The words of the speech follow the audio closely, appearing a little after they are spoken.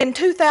In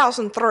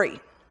 2003,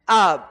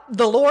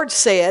 the Lord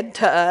said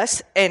to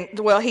us, and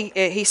well,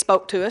 He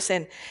spoke to us,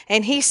 and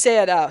He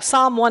said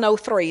Psalm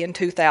 103 in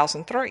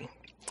 2003.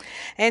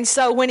 And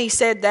so when He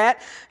said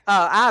that,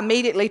 I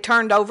immediately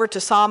turned over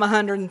to Psalm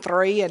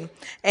 103,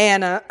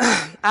 and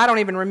I don't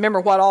even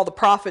remember what all the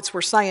prophets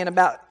were saying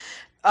about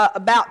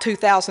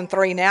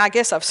 2003 now. I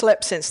guess I've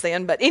slept since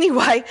then. But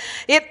anyway,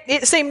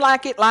 it seemed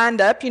like it lined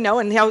up,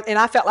 and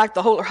I felt like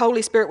the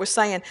Holy Spirit was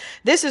saying,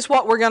 this is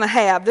what we're going to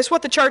have. This is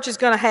what the church is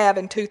going to have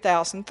in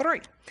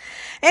 2003.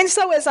 And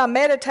so as I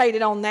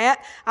meditated on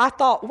that, I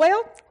thought,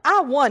 well, I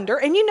wonder,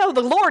 and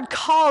the Lord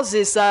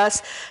causes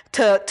us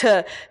when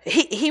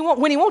He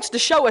wants to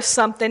show us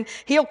something,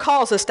 He'll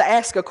cause us to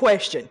ask a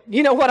question.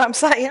 You know what I'm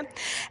saying?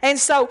 And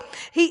so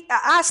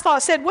I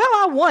said, well,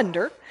 I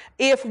wonder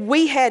if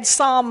we had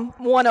Psalm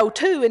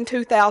 102 in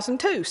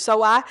 2002.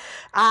 So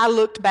I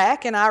looked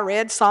back and I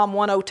read Psalm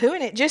 102,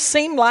 and it just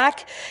seemed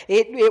like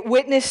it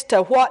witnessed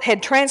to what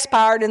had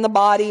transpired in the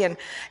body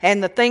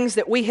and the things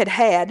that we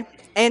had.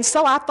 And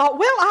so I thought,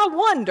 well, I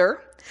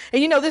wonder,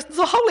 and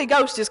the Holy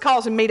Ghost is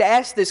causing me to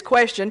ask this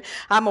question.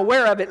 I'm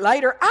aware of it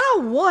later. I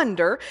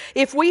wonder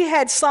if we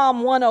had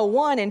Psalm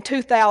 101 in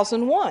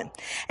 2001.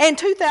 And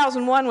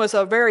 2001 was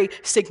a very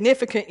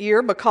significant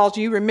year because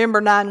you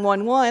remember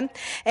 9/11.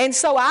 And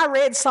so I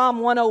read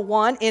Psalm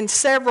 101 in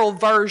several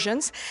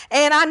versions.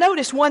 And I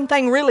noticed one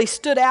thing really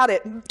stood out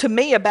to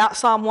me about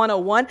Psalm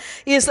 101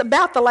 is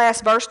about the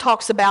last verse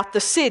talks about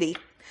the city.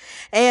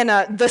 And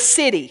the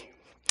city.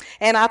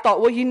 And I thought,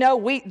 well,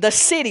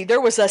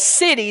 there was a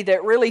city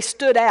that really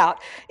stood out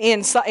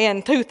in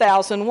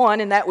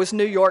 2001, and that was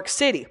New York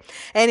City.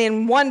 And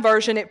in one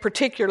version, it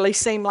particularly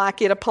seemed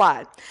like it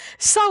applied.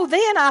 So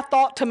then I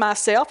thought to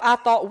myself,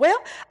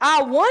 well,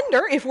 I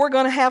wonder if we're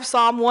going to have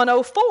Psalm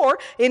 104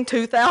 in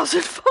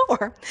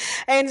 2004.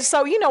 And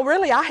so,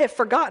 really, I have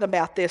forgotten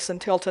about this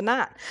until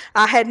tonight.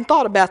 I hadn't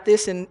thought about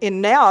this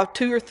in now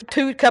two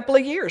couple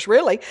of years,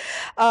 really.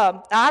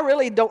 I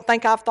really don't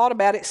think I've thought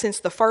about it since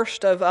the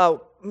first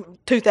of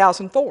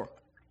 2004.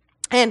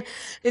 And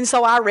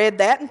so I read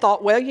that and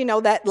thought, well,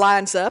 that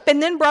lines up.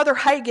 And then Brother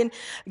Hagin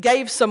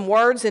gave some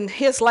words in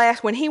his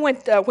last, when he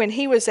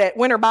was at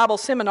Winter Bible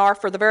Seminar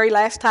for the very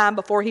last time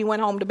before he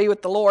went home to be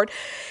with the Lord,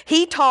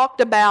 he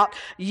talked about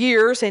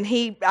years, and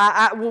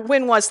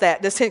when was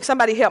that?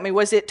 Somebody help me.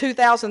 Was it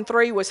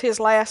 2003 was his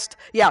last?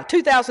 Yeah,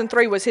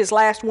 2003 was his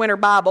last Winter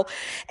Bible.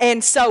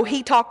 And so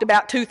he talked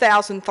about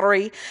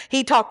 2003.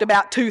 He talked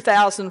about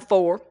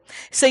 2004.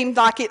 Seemed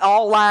like it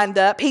all lined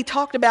up. He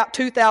talked about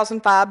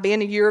 2005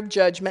 being a year of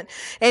judgment,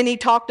 and he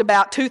talked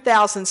about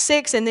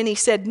 2006, and then he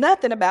said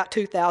nothing about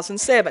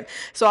 2007.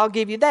 So I'll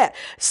give you that.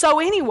 So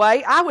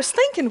anyway, I was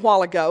thinking a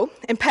while ago,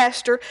 and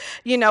Pastor,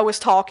 was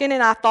talking,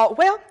 and I thought,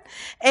 well,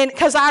 and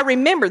because I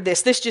remembered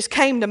this just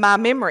came to my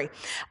memory.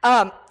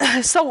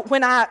 So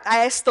when I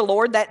asked the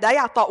Lord that day,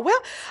 I thought, well,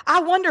 I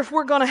wonder if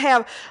we're going to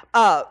have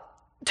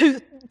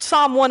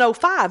Psalm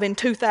 105 in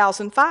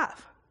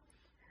 2005.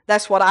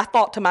 That's what I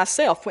thought to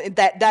myself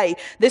that day.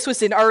 This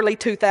was in early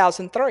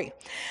 2003.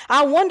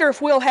 I wonder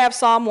if we'll have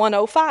Psalm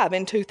 105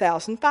 in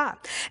 2005.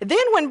 Then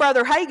when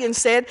Brother Hagin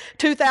said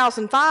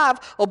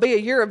 2005 will be a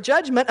year of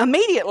judgment,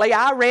 immediately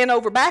I ran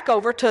back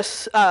over to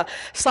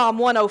Psalm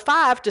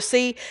 105 to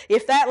see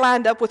if that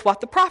lined up with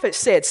what the prophet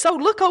said. So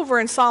look over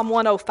in Psalm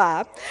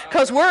 105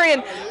 because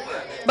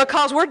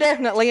we're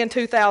definitely in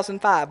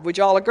 2005. Would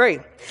you all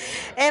agree?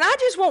 And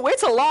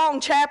it's a long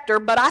chapter,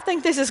 but I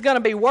think this is going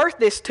to be worth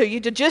this to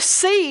you to just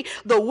see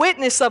the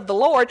witness of the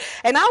Lord.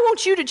 And I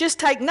want you to just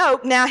take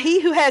note. Now,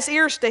 he who has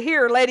ears to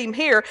hear, let him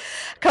hear.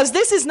 Because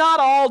this is not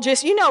all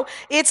just,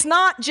 it's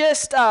not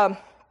just,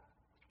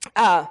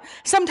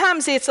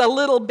 sometimes it's a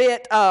little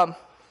bit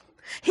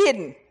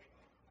hidden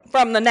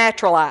from the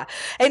natural eye.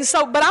 And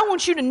so, but I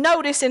want you to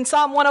notice in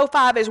Psalm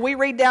 105, as we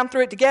read down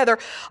through it together,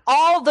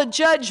 all the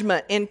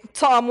judgment in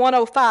Psalm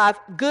 105,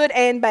 good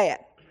and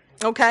bad.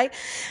 Okay?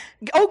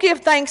 Oh,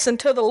 give thanks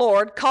unto the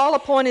Lord, call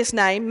upon his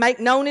name, make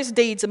known his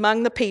deeds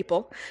among the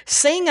people,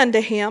 sing unto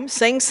him,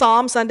 sing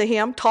psalms unto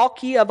him,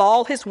 talk ye of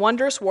all his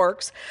wondrous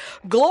works,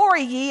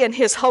 glory ye in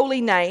his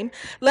holy name,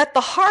 let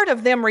the heart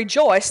of them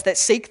rejoice that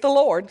seek the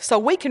Lord. So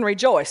we can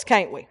rejoice,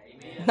 can't we?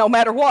 No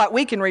matter what,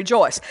 we can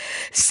rejoice.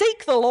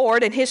 Seek the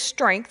Lord and his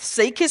strength,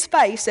 seek his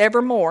face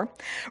evermore.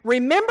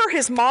 Remember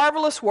his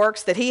marvelous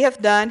works that he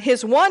hath done,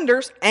 his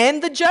wonders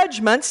and the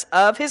judgments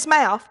of his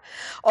mouth.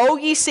 O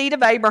ye seed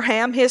of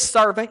Abraham, his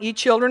servant, ye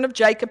children of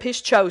Jacob,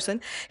 his chosen.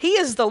 He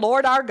is the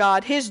Lord our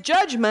God. His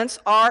judgments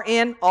are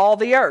in all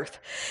the earth.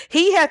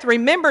 He hath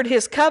remembered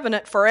his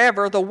covenant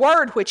forever, the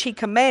word which he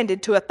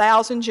commanded to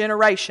 1,000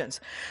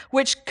 generations,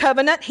 which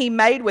covenant he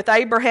made with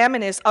Abraham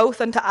and his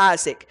oath unto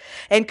Isaac,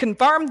 and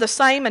confirmed the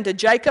same unto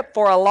Jacob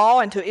for a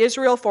law, and to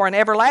Israel for an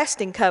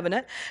everlasting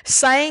covenant,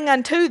 saying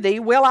unto thee,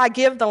 will I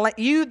give the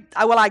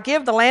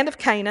land of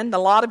Canaan, the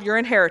lot of your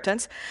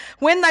inheritance,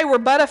 when they were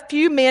but a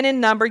few men in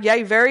number,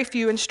 yea, very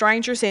few, and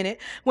strangers in it,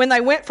 when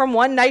they went from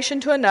one nation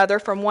to another,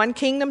 from one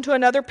kingdom to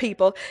another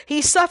people, he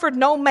suffered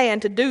no man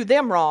to do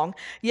them wrong,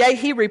 yea,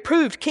 he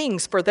reproved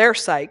kings for their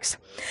sakes,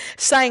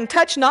 saying,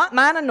 touch not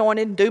mine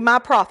anointed, and do my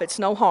prophets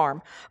no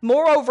harm.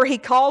 Moreover, he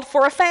called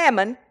for a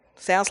famine,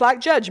 sounds like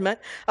judgment,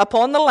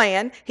 upon the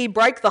land. He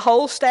brake the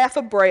whole staff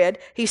of bread.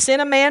 He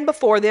sent a man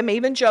before them,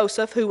 even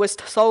Joseph, who was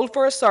sold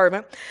for a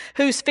servant,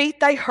 whose feet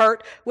they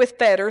hurt with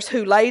fetters,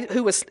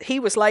 he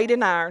was laid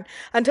in iron,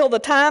 until the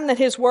time that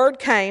his word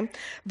came.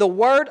 The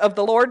word of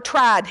the Lord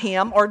tried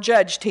him, or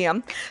judged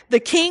him.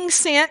 The king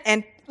sent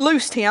and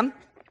loosed him,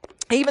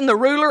 even the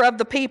ruler of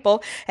the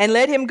people, and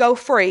let him go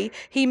free.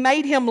 He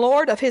made him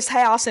lord of his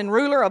house and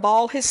ruler of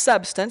all his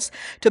substance,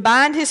 to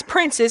bind his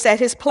princes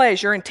at his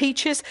pleasure and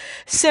teach his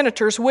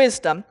senators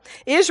wisdom.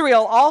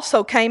 Israel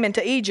also came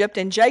into Egypt,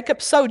 and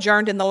Jacob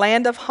sojourned in the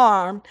land of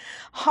Harn,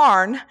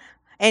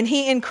 and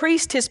he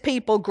increased his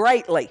people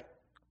greatly.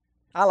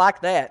 I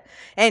like that.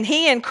 And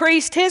he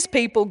increased his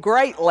people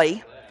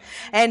greatly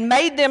and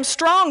made them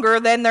stronger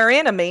than their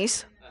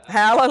enemies.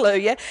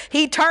 Hallelujah.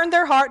 He turned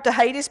their heart to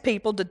hate his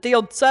people, to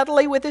deal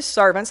subtly with his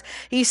servants.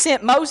 He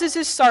sent Moses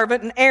his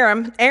servant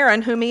and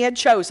Aaron whom he had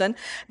chosen.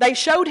 They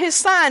showed his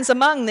signs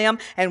among them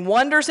and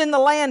wonders in the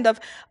land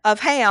of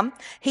Ham.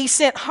 He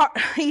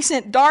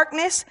sent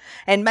darkness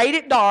and made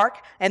it dark,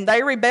 and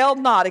they rebelled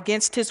not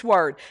against his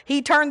word.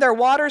 He turned their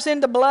waters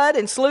into blood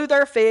and slew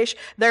their fish.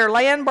 Their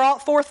land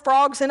brought forth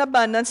frogs in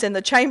abundance in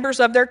the chambers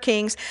of their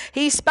kings.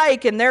 He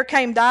spake, and there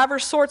came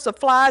divers sorts of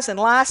flies and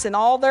lice in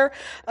all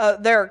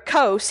their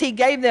coasts. He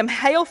gave them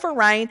hail for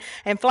rain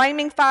and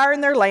flaming fire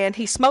in their land.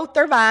 He smote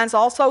their vines,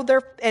 also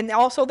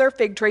their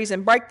fig trees,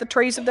 and brake the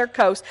trees of their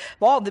coast.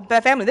 Well, the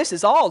family, this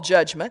is all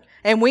judgment,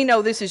 and we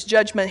know this is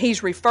judgment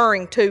he's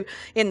referring to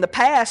in the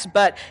past,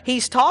 but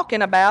he's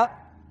talking about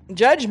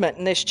judgment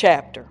in this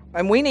chapter,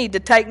 and we need to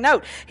take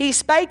note. He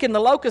spake, and the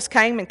locusts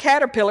came, and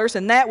caterpillars,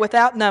 and that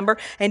without number,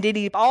 and did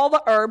eat all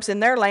the herbs in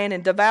their land,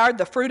 and devoured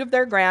the fruit of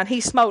their ground.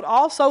 He smote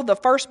also the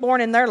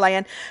firstborn in their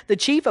land, the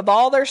chief of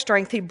all their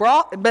strength.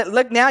 But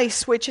look, now he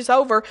switches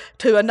over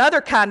to another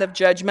kind of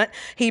judgment.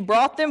 He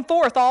brought them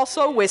forth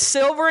also with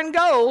silver and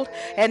gold,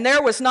 and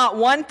there was not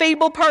one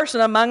feeble person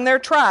among their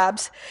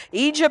tribes.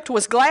 Egypt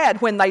was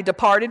glad when they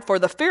departed, for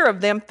the fear of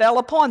them fell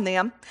upon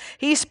them.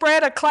 He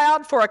spread a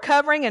cloud for a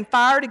covering, and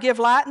fire to give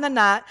light in the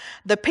night.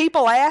 The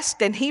people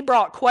asked, and he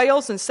brought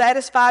quails and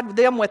satisfied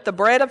them with the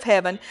bread of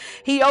heaven.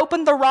 He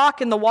opened the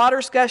rock, and the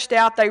waters gushed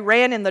out. They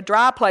ran in the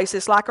dry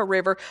places like a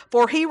river.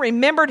 For he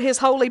remembered his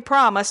holy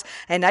promise,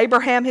 and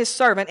Abraham his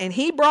servant. And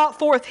he brought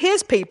forth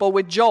his people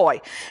with joy,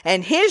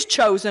 and his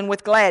chosen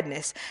with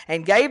gladness,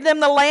 and gave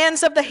them the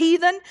lands of the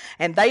heathen.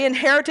 And they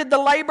inherited the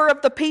labor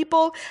of the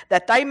people,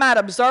 that they might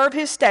observe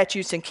his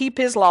statutes and keep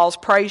his laws.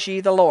 Praise ye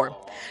the Lord.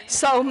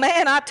 So,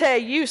 man, I tell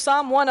you,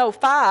 Psalm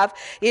 105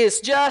 is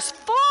just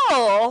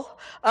full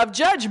of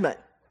judgment.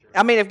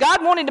 I mean, if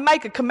God wanted to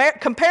make a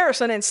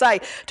comparison and say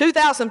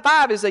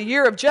 2005 is a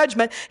year of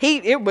judgment,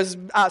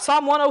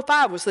 Psalm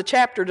 105 was the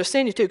chapter to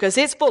send you to, because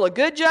it's full of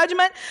good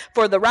judgment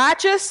for the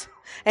righteous,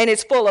 and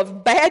it's full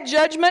of bad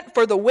judgment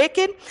for the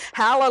wicked.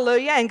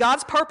 Hallelujah. And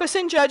God's purpose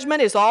in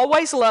judgment is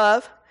always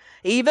love.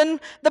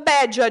 Even the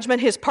bad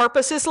judgment, his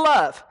purpose is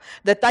love,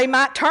 that they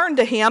might turn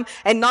to him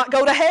and not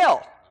go to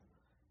hell.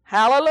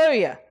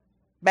 Hallelujah.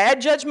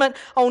 Bad judgment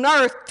on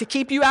earth to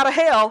keep you out of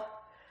hell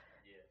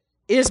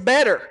is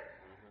better.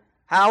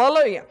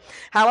 Hallelujah.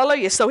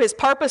 Hallelujah. So his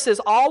purpose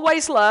is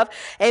always love.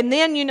 And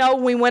then,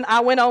 I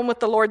went on with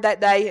the Lord that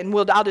day, and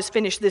I'll just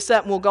finish this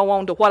up, and we'll go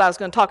on to what I was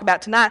going to talk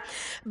about tonight.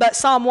 But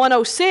Psalm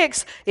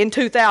 106 in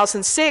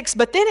 2006,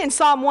 but then in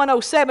Psalm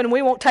 107,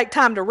 we won't take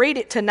time to read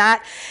it tonight.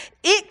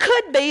 It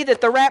could be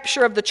that the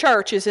rapture of the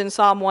church is in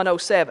Psalm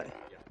 107.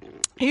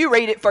 You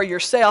read it for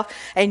yourself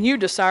and you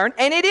discern.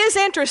 And it is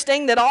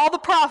interesting that all the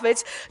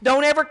prophets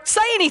don't ever say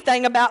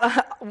anything about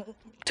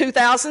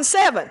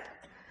 2007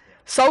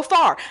 so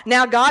far.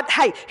 Now God,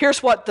 hey, here's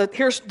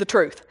the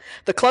truth.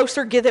 The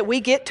closer that we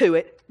get to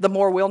it, the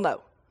more we'll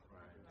know.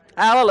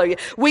 Hallelujah.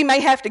 We may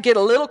have to get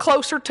a little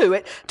closer to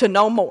it to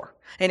know more.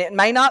 And it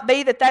may not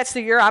be that that's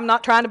the year. I'm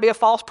not trying to be a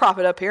false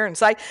prophet up here and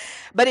say,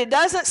 but it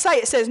doesn't say,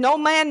 it says no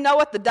man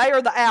knoweth the day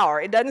or the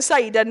hour. It doesn't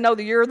say he doesn't know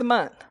the year or the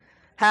month.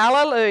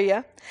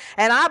 Hallelujah.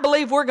 And I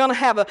believe we're going to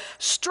have a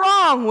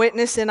strong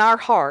witness in our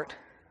heart.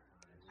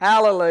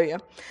 Hallelujah.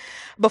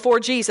 Before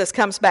Jesus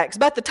comes back.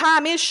 But the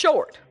time is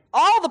short.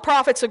 All the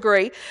prophets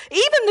agree.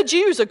 Even the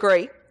Jews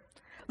agree.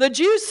 The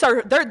Jews,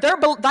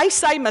 they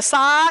say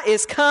Messiah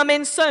is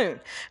coming soon.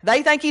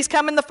 They think he's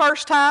coming the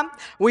first time.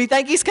 We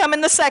think he's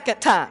coming the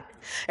second time.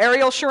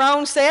 Ariel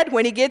Sharon said,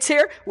 when he gets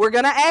here, we're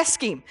going to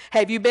ask him,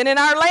 have you been in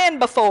our land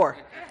before?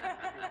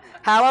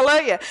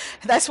 Hallelujah.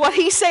 That's what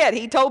he said.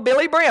 He told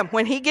Billy Brim,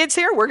 when he gets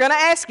here, we're going to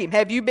ask him,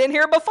 have you been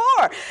here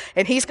before?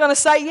 And he's going to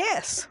say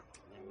yes.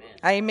 Amen.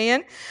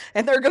 Amen.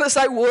 And they're going to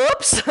say,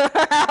 whoops,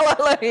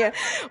 hallelujah.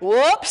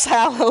 Whoops,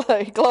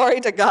 hallelujah.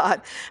 Glory to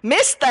God.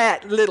 Missed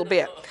that little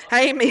bit.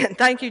 Amen.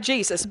 Thank you,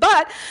 Jesus.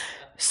 But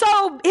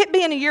so it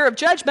being a year of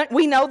judgment,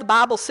 we know the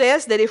Bible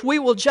says that if we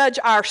will judge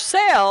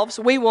ourselves,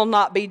 we will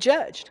not be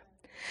judged.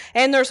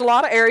 And there's a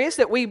lot of areas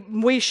that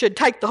we should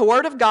take the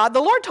Word of God.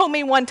 The Lord told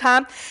me one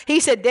time, He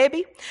said,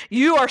 Debbie,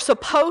 you are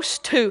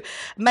supposed to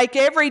make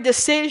every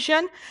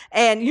decision,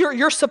 and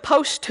you're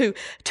supposed to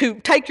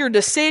take your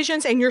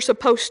decisions, and you're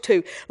supposed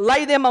to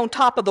lay them on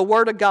top of the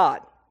Word of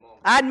God.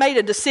 I'd made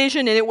a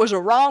decision, and it was a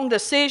wrong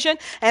decision,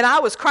 and I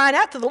was crying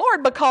out to the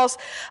Lord because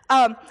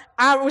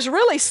I was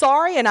really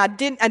sorry, and I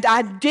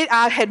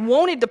had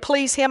wanted to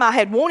please Him. I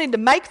had wanted to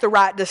make the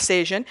right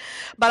decision,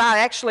 but I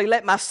actually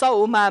let my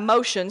soul, my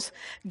emotions,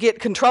 get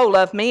control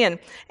of me,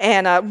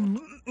 and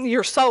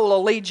your soul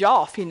will lead you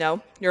off,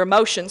 your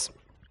emotions.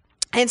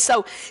 And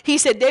so He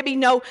said, Debbie,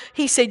 no.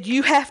 He said,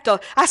 you have to.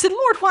 I said,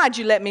 Lord, why'd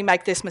you let me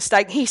make this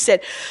mistake? He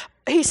said,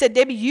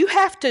 Debbie, you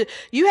have to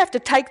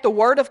take the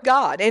Word of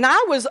God. And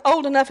I was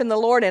old enough in the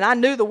Lord, and I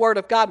knew the Word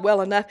of God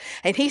well enough.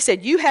 And He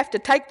said, you have to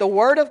take the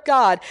Word of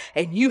God,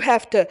 and you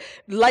have to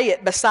lay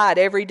it beside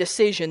every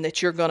decision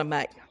that you're going to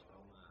make.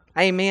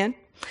 Amen.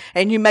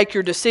 And you make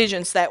your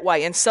decisions that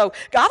way. And so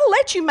God will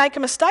let you make a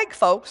mistake,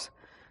 folks,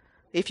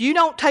 if you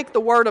don't take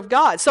the Word of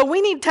God. So we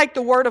need to take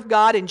the Word of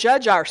God and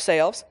judge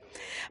ourselves.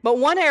 But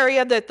one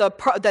area that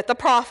the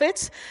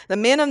prophets, the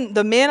men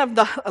of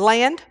the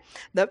land,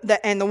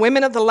 and the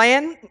women of the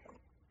land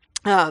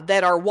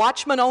that are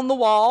watchmen on the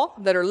wall,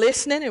 that are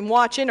listening and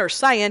watching, are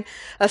saying,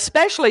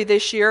 especially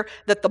this year,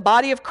 that the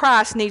body of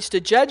Christ needs to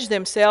judge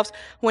themselves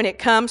when it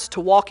comes to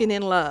walking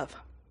in love.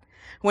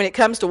 When it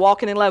comes to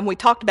walking in love. And we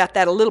talked about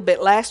that a little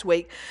bit last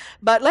week.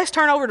 But let's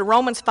turn over to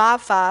Romans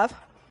 5:5.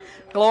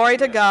 Glory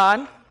to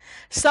God.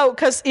 So,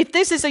 because if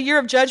this is a year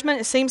of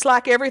judgment, it seems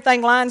like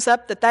everything lines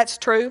up that that's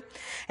true.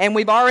 And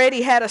we've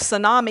already had a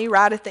tsunami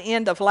right at the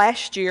end of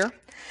last year.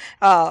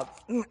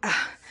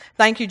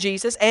 Thank you,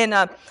 Jesus. And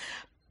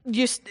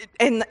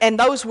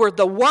those were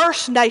the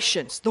worst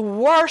nations. The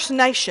worst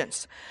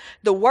nations.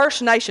 The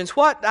worst nations.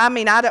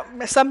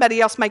 Somebody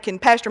else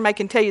Pastor may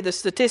can tell you the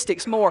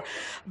statistics more,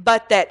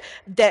 but that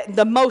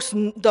the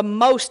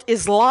most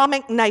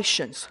Islamic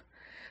nations,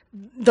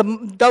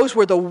 those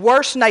were the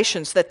worst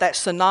nations that those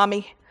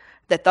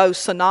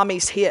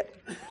tsunamis hit.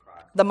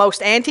 The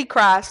most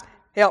antichrist,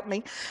 help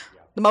me,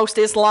 the most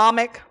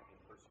Islamic,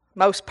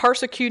 most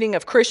persecuting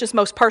of Christians,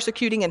 most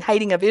persecuting and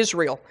hating of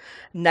Israel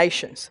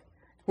nations,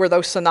 where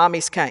those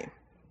tsunamis came.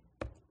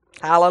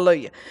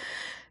 Hallelujah.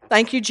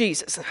 Thank you,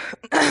 Jesus.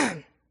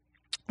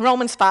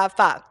 Romans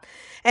 5:5.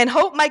 And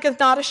hope maketh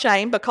not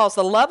ashamed, because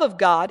the love of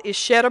God is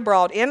shed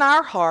abroad in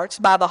our hearts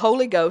by the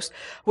Holy Ghost,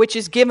 which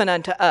is given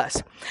unto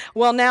us.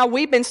 Well, now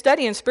we've been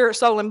studying spirit,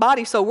 soul, and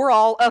body, so we're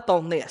all up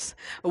on this.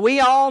 We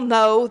all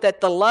know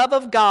that the love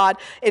of God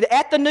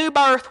at the new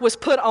birth was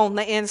put on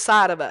the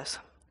inside of us.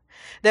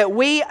 That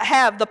we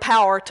have the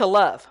power to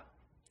love.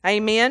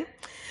 Amen.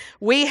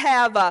 We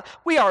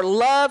are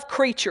love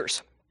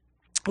creatures.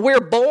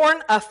 We're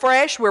born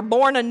afresh, we're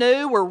born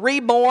anew, we're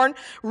reborn,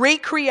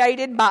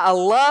 recreated by a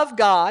love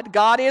God.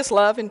 God is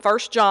love in 1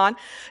 John.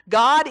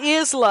 God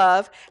is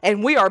love,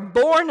 and we are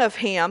born of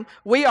Him.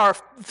 We are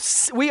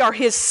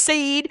His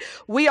seed.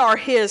 We are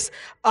His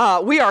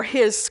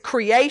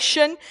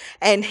creation,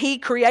 and He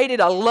created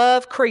a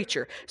love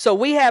creature. So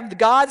we have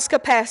God's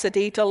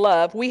capacity to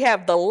love. We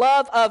have the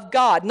love of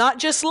God, not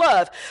just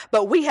love,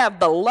 but we have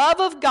the love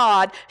of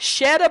God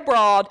shed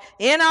abroad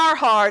in our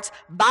hearts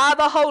by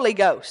the Holy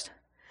Ghost.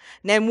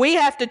 Then we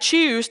have to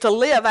choose to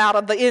live out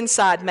of the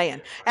inside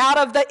man, out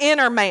of the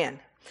inner man.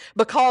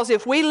 Because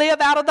if we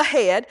live out of the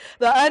head,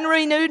 the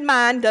unrenewed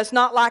mind does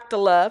not like to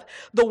love.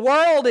 The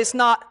world does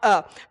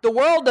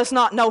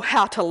not know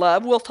how to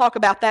love. We'll talk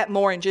about that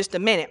more in just a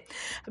minute.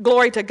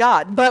 Glory to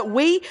God. But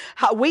we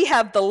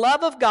have the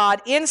love of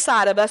God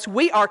inside of us.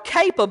 We are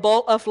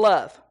capable of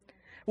love.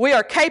 We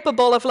are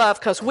capable of love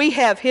because we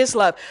have His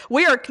love.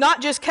 We are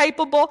not just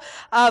capable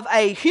of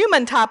a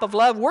human type of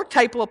love. We're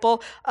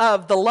capable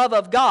of the love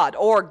of God,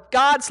 or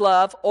God's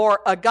love, or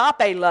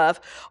agape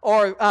love,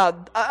 or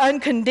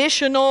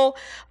unconditional,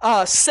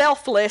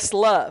 selfless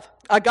love.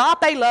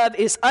 Agape love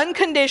is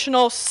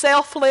unconditional,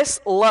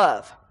 selfless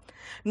love.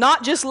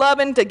 Not just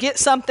loving to get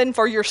something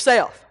for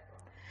yourself.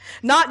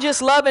 Not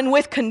just loving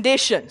with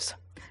conditions.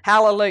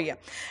 Hallelujah.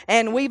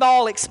 And we've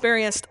all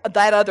experienced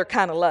that other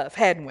kind of love,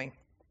 hadn't we?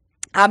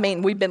 I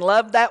mean, we've been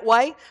loved that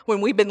way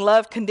when we've been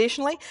loved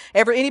conditionally.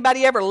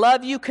 Anybody ever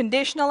love you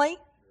conditionally?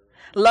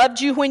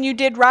 Loved you when you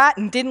did right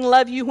and didn't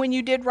love you when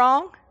you did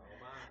wrong?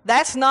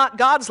 That's not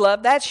God's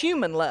love. That's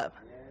human love.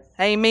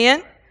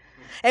 Amen?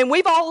 And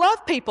we've all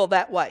loved people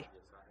that way.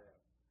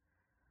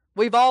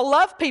 We've all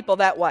loved people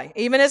that way,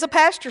 even as a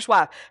pastor's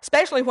wife.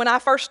 Especially when I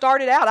first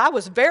started out, I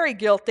was very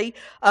guilty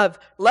of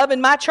loving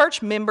my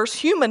church members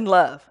human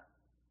love.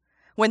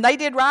 When they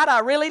did right, I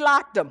really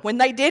liked them. When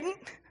they didn't,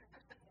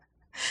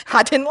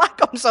 I didn't like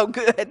them so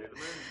good.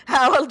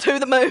 Hallelujah, to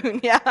the moon,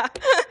 yeah,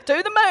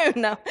 to the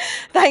moon. No.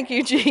 Thank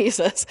you,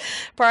 Jesus.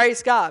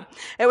 Praise God.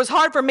 It was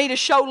hard for me to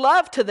show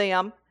love to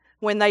them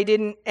when they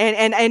didn't,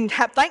 and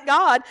thank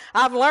God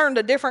I've learned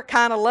a different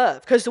kind of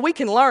love, because we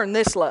can learn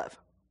this love.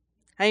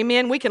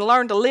 Amen. We can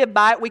learn to live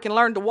by it. We can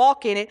learn to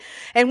walk in it.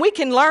 And we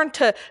can learn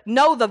to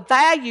know the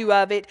value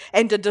of it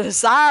and to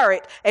desire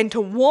it and to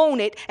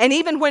want it. And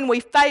even when we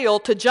fail,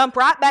 to jump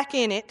right back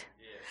in it.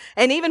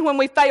 And even when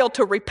we fail,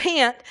 to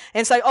repent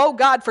and say, oh,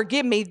 God,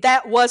 forgive me.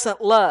 That wasn't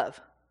love.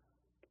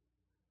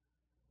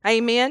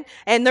 Amen.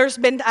 And there's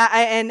been,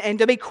 and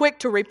to be quick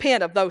to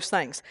repent of those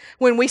things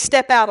when we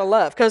step out of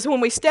love. Because when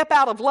we step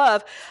out of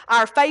love,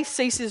 our faith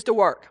ceases to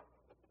work.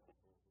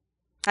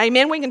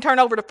 Amen. We can turn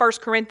over to 1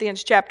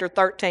 Corinthians chapter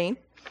 13,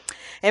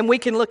 and we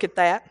can look at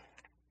that.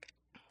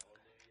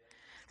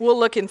 We'll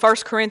look in 1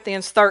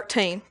 Corinthians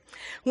 13.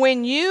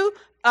 When you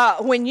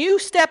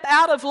step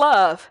out of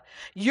love,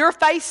 your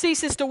faith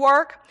ceases to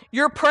work,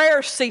 your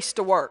prayers cease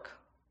to work.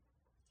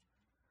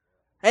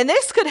 And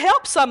this could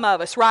help some of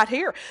us right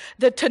here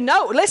to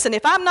know, listen,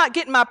 if I'm not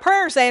getting my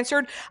prayers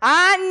answered,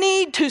 I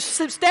need to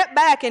step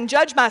back and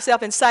judge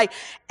myself and say,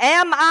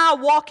 am I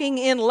walking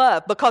in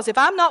love? Because if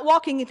I'm not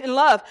walking in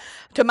love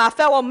to my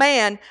fellow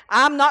man,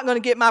 I'm not going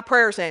to get my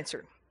prayers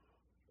answered.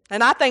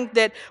 And I think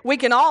that we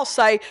can all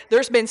say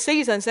there's been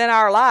seasons in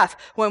our life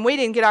when we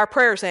didn't get our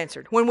prayers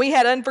answered, when we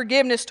had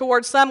unforgiveness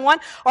towards someone,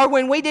 or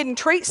when we didn't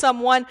treat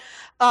someone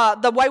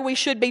the way we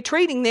should be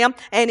treating them.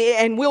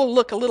 And we'll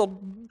look a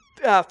little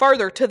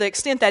further to the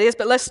extent that is,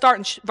 but let's start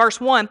in verse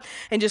 1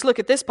 and just look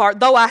at this part.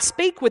 Though I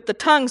speak with the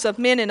tongues of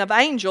men and of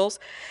angels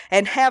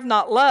and have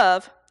not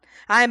love,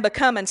 I am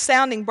become a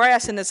sounding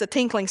brass and as a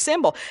tinkling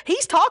cymbal.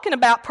 He's talking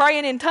about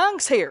praying in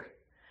tongues here.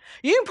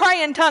 You can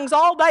pray in tongues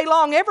all day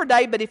long, every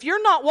day, but if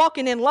you're not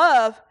walking in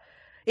love,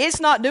 it's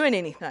not doing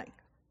anything.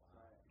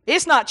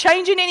 It's not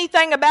changing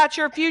anything about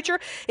your future.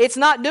 It's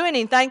not doing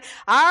anything.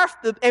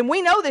 And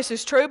we know this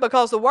is true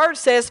because the Word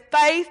says,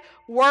 faith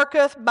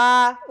worketh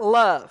by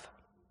love.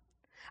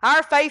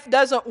 Our faith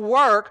doesn't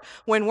work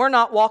when we're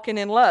not walking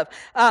in love.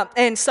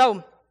 And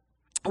so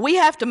we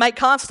have to make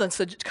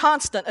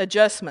constant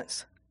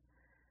adjustments.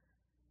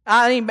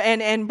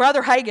 And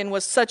Brother Hagin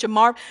was such a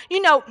marvel.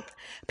 You know,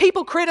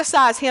 people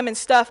criticize him and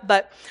stuff,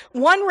 but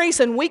one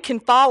reason we can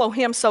follow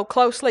him so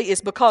closely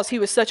is because he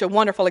was such a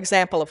wonderful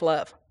example of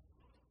love.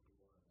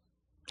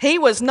 He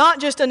was not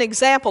just an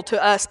example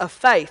to us of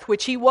faith,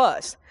 which he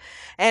was,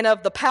 and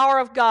of the power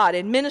of God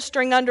and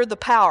ministering under the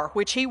power,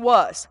 which he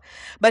was.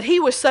 But he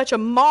was such a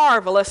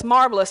marvelous,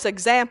 marvelous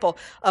example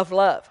of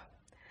love.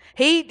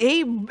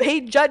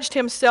 He judged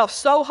himself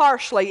so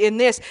harshly in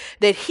this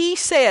that he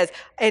says,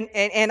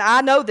 and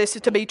I know this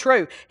to be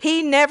true,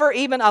 he never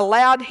even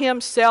allowed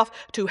himself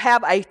to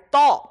have a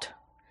thought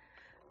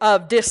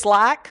of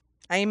dislike.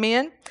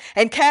 Amen.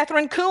 And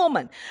Catherine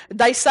Kuhlman,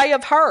 they say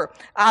of her,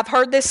 I've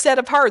heard this said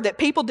of her, that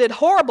people did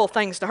horrible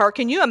things to her.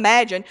 Can you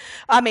imagine?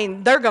 I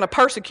mean, they're going to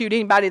persecute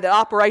anybody that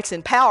operates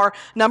in power,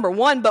 number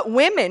one. But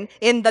women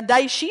in the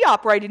day she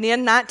operated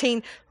in,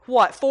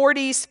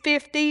 40s,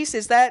 50s,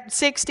 is that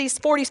 60s,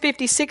 40s,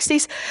 50s,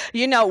 60s?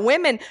 You know,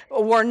 women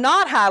were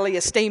not highly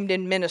esteemed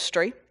in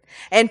ministry.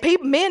 And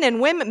people, men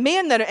and women,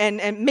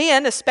 and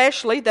men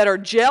especially that are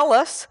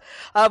jealous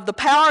of the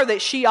power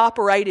that she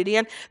operated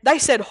in, they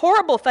said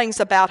horrible things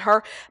about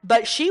her,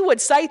 but she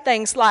would say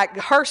things like,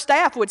 her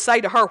staff would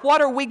say to her,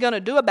 what are we going to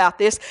do about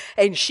this?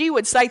 And she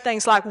would say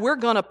things like, we're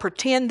going to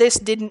pretend this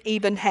didn't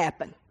even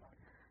happen.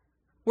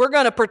 We're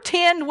going to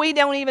pretend we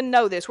don't even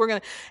know this.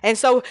 And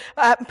so,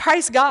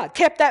 praise God,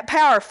 kept that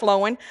power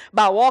flowing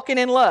by walking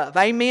in love.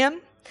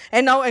 Amen.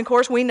 And of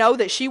course, we know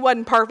that she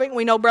wasn't perfect.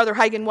 We know Brother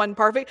Hagin wasn't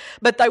perfect,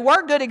 but they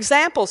were good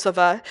examples of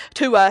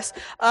to us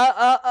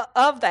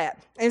of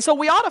that. And so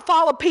we ought to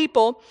follow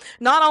people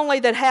not only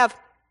that have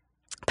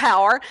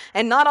power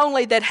and not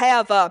only that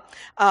have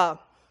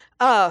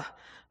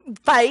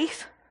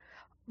faith,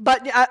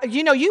 but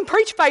you can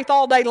preach faith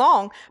all day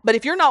long, but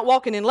if you're not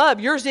walking in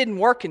love, yours isn't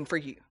working for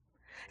you.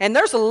 And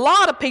there's a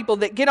lot of people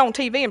that get on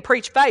TV and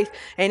preach faith,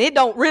 and it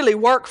don't really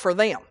work for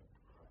them.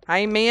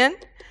 Amen.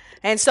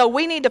 And so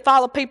we need to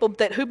follow people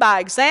who by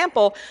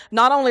example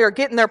not only are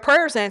getting their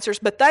prayers answered,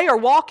 but they are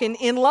walking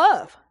in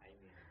love.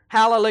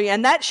 Hallelujah.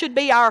 And that should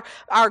be our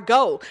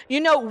goal.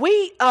 You know,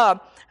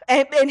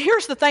 and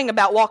here's the thing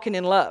about walking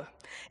in love.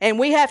 And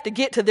we have to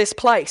get to this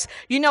place.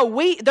 You know,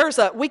 we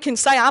can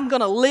say, I'm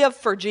going to live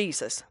for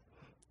Jesus.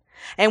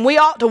 And we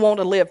ought to want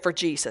to live for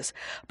Jesus.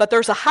 But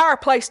there's a higher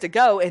place to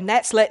go, and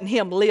that's letting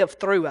him live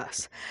through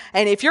us.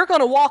 And if you're going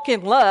to walk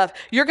in love,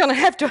 there's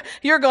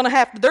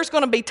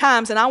going to be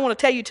times, and I want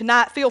to tell you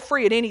tonight, feel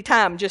free at any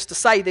time just to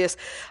say this,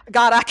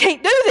 God, I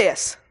can't do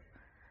this.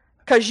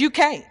 Because you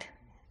can't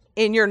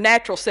in your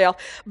natural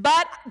self.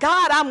 But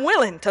God, I'm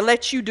willing to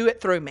let you do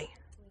it through me.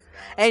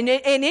 And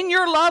in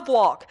your love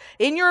walk,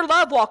 in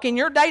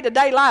your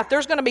day-to-day life,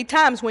 there's going to be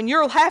times when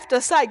you'll have to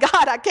say,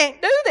 God, I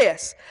can't do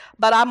this,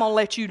 but I'm going to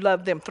let you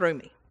love them through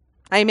me.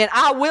 Amen.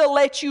 I will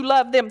let you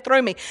love them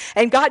through me.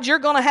 And God, you're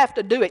going to have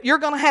to do it. You're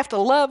going to have to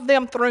love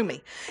them through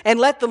me and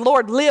let the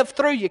Lord live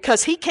through you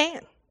because He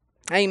can.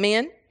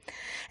 Amen.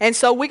 And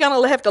so we're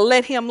going to have to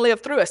let Him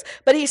live through us.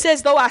 But He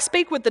says, though I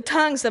speak with the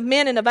tongues of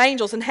men and of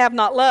angels and have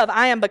not love,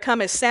 I am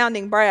become as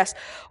sounding brass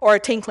or a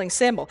tinkling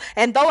cymbal.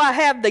 And though I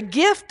have the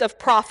gift of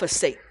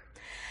prophecy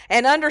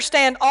and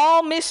understand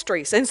all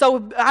mysteries, and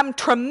so I'm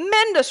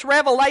tremendous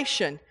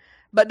revelation,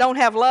 but don't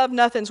have love,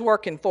 nothing's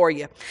working for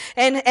you.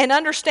 And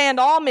understand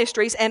all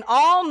mysteries and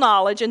all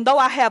knowledge, and though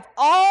I have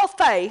all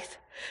faith,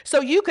 so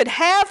you could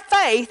have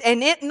faith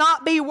and it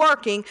not be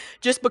working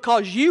just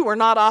because you are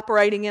not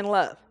operating in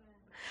love.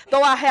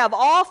 Though I have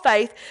all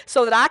faith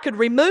so that I could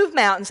remove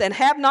mountains and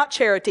have not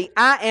charity,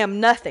 I am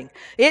nothing.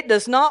 It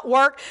does not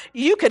work.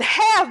 You could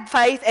have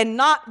faith and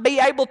not be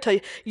able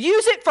to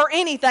use it for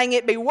anything.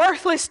 It'd be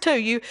worthless to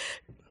you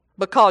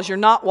because you're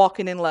not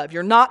walking in love.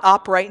 You're not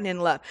operating in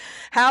love.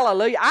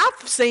 Hallelujah.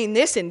 I've seen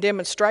this in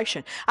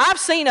demonstration. I've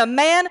seen a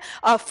man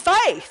of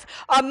faith,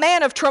 a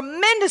man of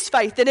tremendous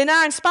faith that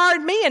inspired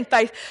me in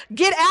faith,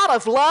 get out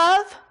of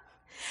love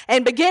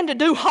and begin to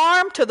do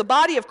harm to the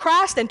body of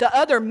Christ and to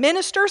other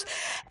ministers,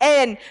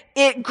 and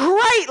it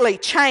greatly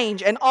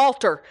change and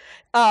alter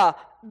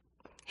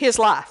his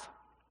life.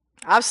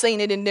 I've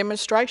seen it in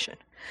demonstration.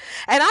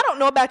 And I don't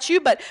know about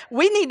you, but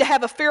we need to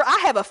have a fear.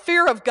 I have a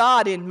fear of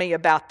God in me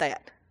about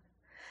that.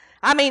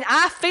 I mean,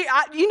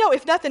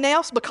 if nothing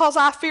else, because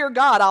I fear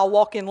God, I'll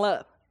walk in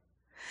love.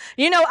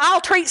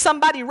 I'll treat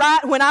somebody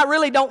right when I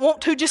really don't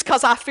want to just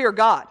because I fear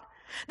God.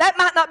 That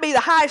might not be the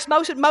highest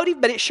motive,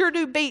 but it sure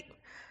do beat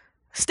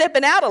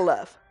stepping out of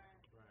love.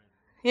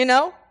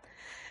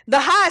 The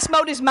highest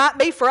motives might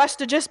be for us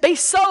to just be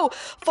so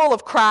full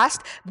of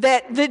Christ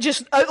that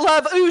just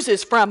love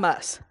oozes from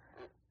us.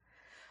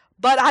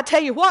 But I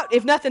tell you what,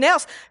 if nothing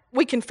else,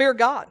 we can fear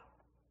God.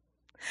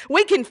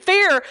 We can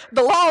fear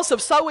the laws of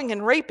sowing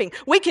and reaping.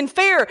 We can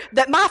fear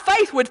that my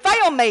faith would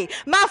fail me.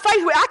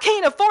 I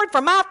can't afford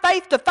for my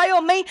faith to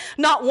fail me,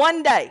 not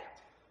one day.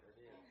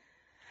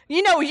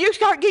 You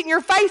start getting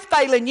your faith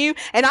failing you,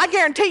 and I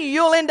guarantee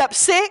you'll end up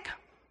sick,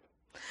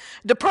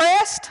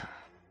 depressed.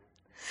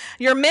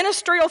 Your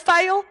ministry will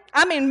fail.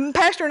 I mean,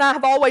 Pastor and I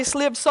have always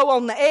lived so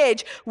on the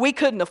edge, we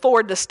couldn't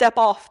afford to step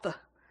off the...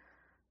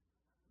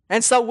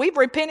 And so we've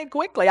repented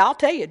quickly, I'll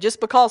tell you, just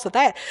because of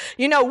that.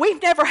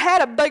 We've never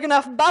had a big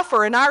enough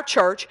buffer in our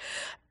church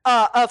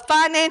of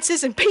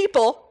finances and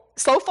people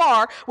so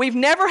far. We've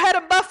never had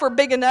a buffer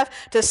big enough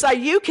to say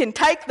you can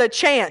take the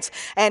chance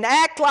and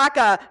act like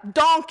a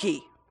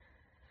donkey.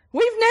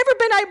 We've never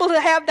been able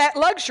to have that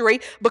luxury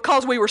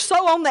because we were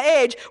so on the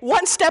edge,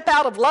 one step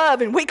out of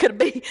love, and we could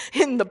be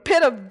in the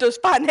pit of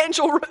just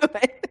financial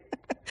ruin.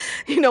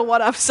 You know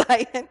what I'm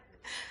saying?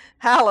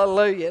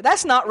 Hallelujah.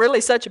 That's not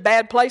really such a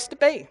bad place to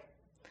be.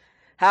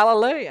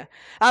 Hallelujah.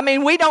 I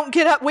mean, we don't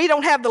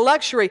have the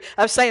luxury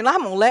of saying,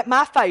 I'm going to let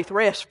my faith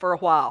rest for a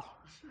while.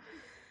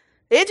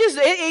 It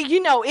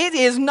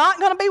is not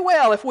going to be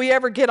well if we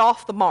ever get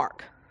off the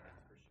mark.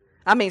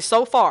 I mean,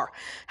 so far.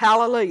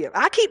 Hallelujah.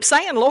 I keep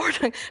saying, Lord,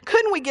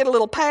 couldn't we get a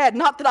little pad?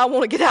 Not that I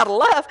want to get out of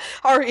love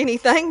or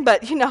anything,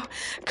 but,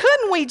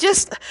 couldn't we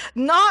just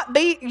not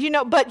be,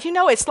 but,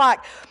 it's like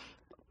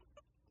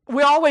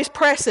we're always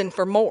pressing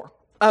for more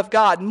of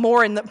God,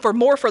 more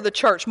for the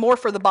church, more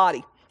for the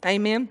body.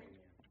 Amen.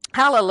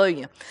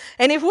 Hallelujah.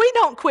 And if we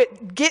don't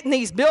quit getting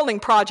these building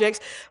projects,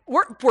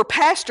 we're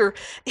pastor,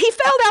 he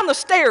fell down the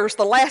stairs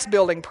the last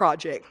building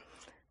project.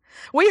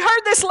 We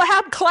heard this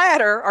loud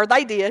clatter, or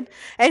they did,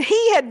 and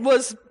he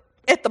was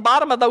at the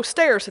bottom of those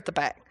stairs at the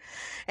back.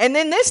 And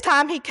then this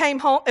time he came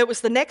home, it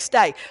was the next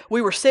day.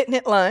 We were sitting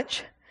at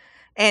lunch,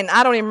 and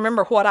I don't even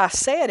remember what I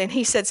said, and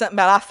he said something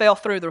about I fell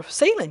through the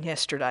ceiling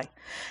yesterday.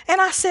 And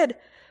I said,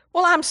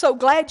 well, I'm so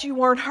glad you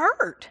weren't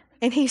hurt.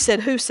 And he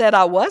said, who said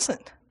I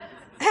wasn't?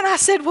 And I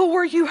said, well,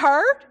 were you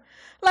hurt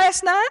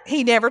last night?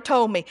 He never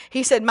told me.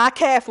 He said, my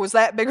calf was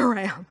that big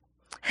around.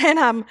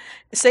 And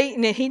he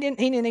didn't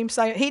even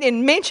say, he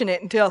didn't mention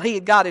it until he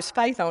had got his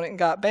faith on it and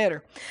got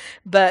better.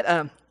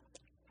 But,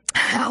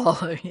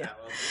 hallelujah.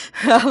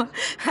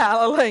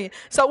 Hallelujah.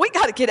 So we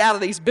got to get out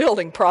of these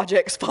building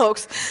projects,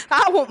 folks.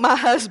 I want my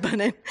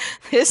husband, and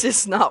this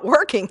is not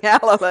working.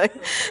 Hallelujah.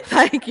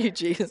 Thank you,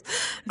 Jesus.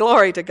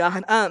 Glory to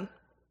God.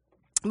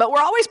 But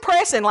we're always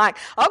pressing like,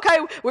 okay,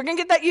 we're going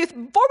to get that youth,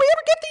 before we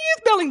ever get the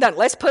youth building done,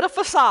 let's put a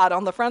facade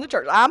on the front of the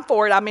church. I'm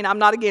for it. I mean, I'm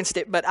not against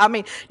it, but I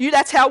mean,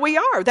 that's how we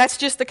are. That's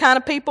just the kind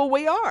of people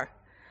we are.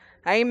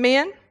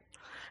 Amen.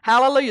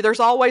 Hallelujah. There's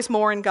always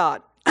more in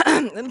God.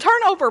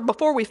 Turn over,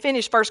 before we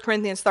finish 1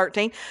 Corinthians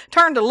 13,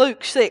 turn to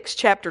Luke 6,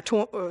 chapter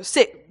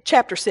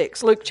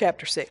 6, Luke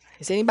chapter 6.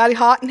 Is anybody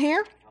hot in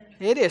here?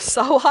 It is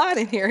so hot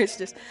in here. It's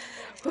just,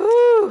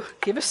 whoo,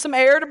 give us some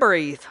air to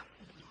breathe.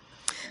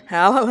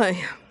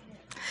 Hallelujah.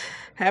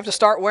 I have to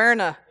start wearing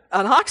an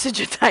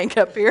oxygen tank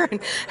up here,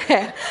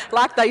 and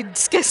like they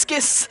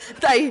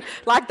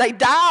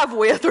dive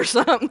with or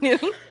something.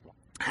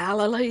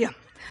 Hallelujah.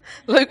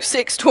 Luke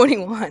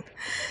 6:21.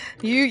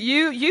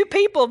 You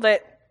people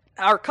that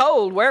are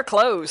cold, wear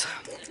clothes.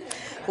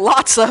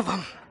 Lots of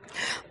them.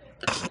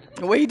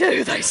 We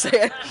do, they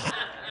said.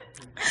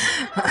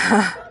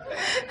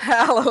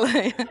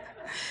 Hallelujah.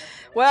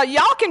 Well,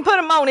 y'all can put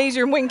them on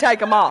easier than we can take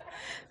them off.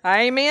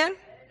 Amen.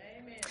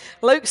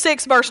 Luke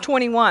 6, verse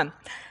 21.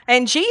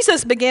 And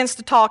Jesus begins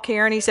to talk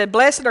here, and he said,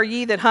 Blessed are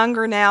ye that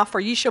hunger now, for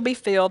ye shall be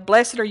filled.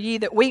 Blessed are ye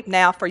that weep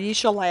now, for ye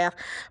shall laugh.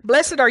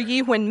 Blessed are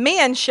ye when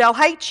men shall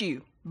hate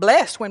you.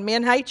 Blessed when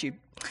men hate you.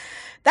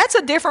 That's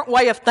a different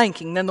way of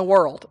thinking than the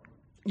world.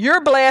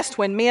 You're blessed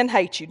when men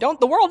hate you.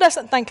 The world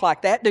doesn't think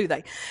like that, do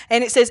they?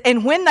 And it says,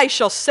 and when they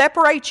shall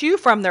separate you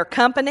from their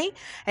company,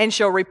 and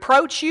shall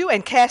reproach you,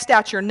 and cast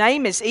out your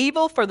name as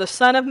evil for the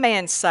Son of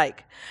Man's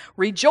sake.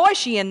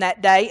 Rejoice ye in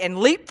that day, and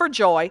leap for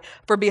joy,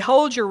 for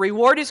behold, your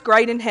reward is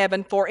great in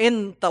heaven, for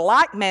in the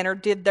like manner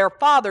did their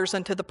fathers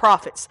unto the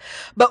prophets.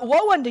 But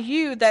woe unto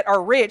you that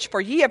are rich,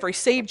 for ye have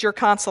received your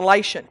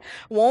consolation.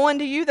 Woe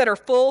unto you that are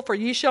full, for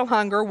ye shall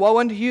hunger. Woe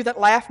unto you that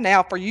laugh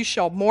now, for you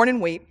shall mourn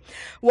and weep.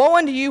 Woe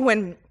unto you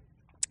when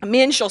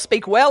men shall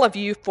speak well of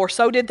you, for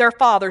so did their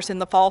fathers to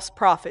the false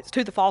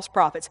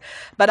prophets.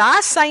 But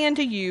I say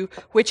unto you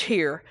which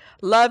hear,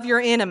 love your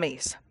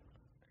enemies.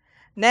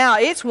 Now,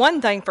 it's one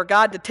thing for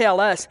God to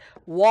tell us,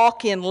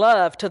 walk in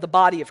love to the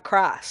body of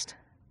Christ.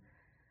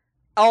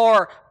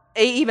 Or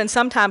even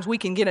sometimes we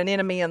can get an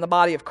enemy in the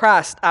body of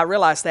Christ. I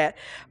realize that.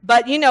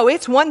 But,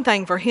 it's one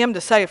thing for Him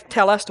to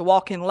tell us to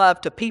walk in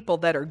love to people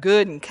that are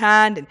good and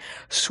kind and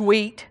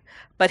sweet.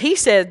 But He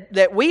said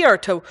that we are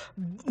to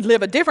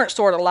live a different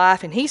sort of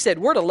life, and He said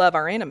we're to love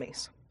our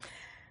enemies.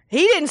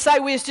 He didn't say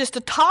we was just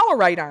to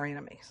tolerate our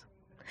enemies.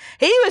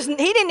 He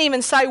didn't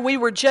even say we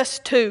were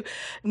just to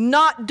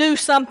not do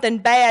something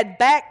bad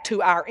back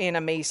to our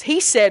enemies. He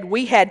said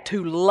we had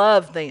to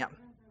love them.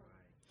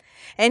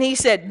 And He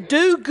said,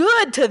 do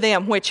good to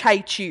them which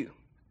hate you.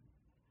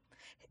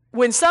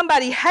 When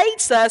somebody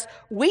hates us,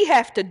 we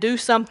have to do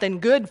something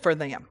good for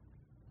them.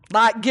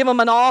 Like give them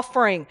an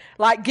offering,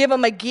 like give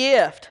them a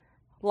gift,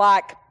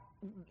 like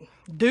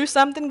do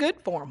something good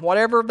for them,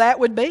 whatever that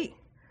would be.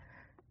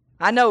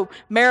 I know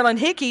Marilyn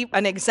Hickey,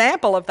 an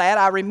example of that.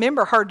 I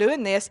remember her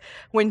doing this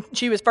when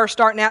she was first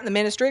starting out in the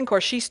ministry. And of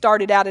course, she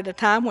started out at a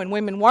time when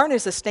women weren't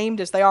as esteemed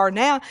as they are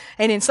now.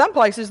 And in some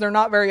places, they're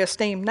not very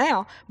esteemed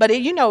now. But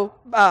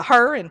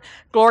her and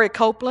Gloria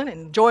Copeland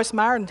and Joyce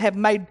Meyer have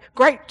made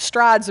great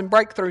strides and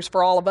breakthroughs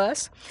for all of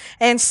us.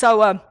 And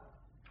so,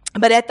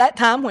 but at that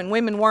time, when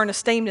women weren't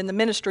esteemed in the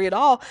ministry at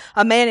all,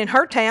 a man in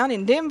her town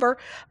in Denver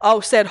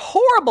said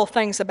horrible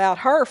things about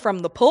her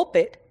from the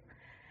pulpit.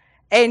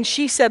 And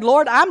she said,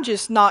 Lord, I'm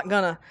just not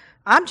gonna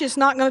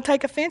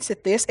take offense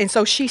at this. And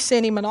so she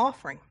sent him an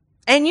offering.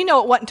 And it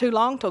wasn't too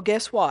long till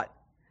guess what?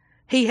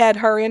 He had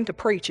her in to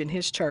preach in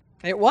his church.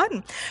 It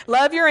wasn't.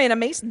 Love your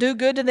enemies, do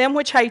good to them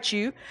which hate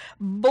you,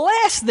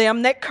 bless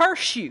them that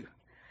curse you.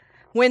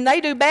 When they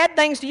do bad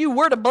things to you,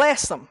 we're to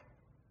bless them.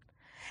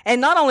 And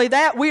not only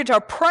that, we're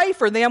to pray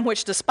for them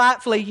which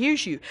despitefully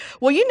use you.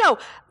 Well,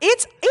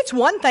 it's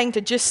one thing to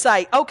just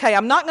say, okay,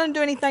 I'm not going to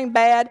do anything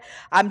bad.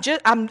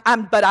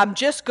 But I'm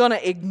just going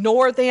to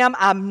ignore them.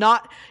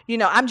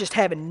 I'm just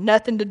having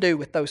nothing to do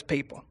with those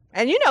people.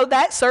 And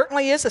that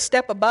certainly is a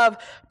step above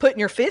putting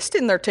your fist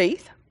in their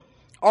teeth,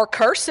 or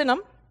cursing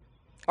them,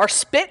 or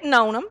spitting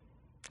on them,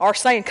 or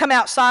saying, come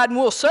outside and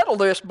we'll settle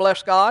this,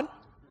 bless God.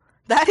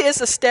 That is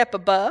a step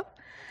above.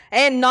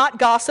 And not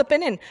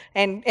gossiping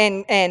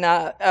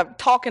and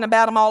talking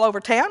about them all over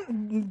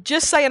town.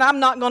 Just saying I'm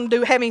not going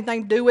to have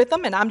anything to do with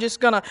them, and I'm just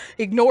going to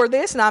ignore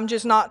this, and I'm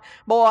just going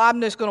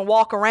to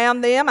walk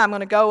around them. I'm going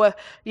to go,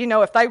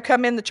 if they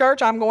come in the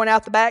church, I'm going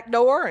out the back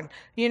door. And,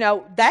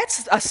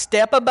 that's a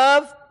step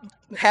above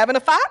having a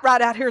fight right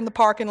out here in the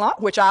parking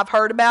lot, which I've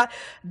heard about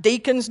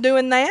deacons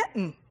doing that,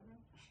 and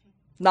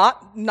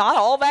not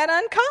all that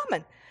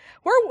uncommon.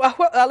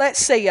 Let's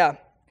see,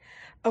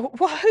 who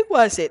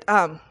was it?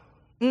 At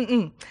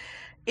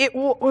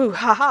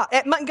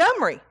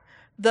Montgomery,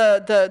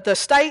 the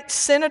state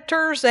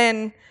senators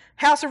and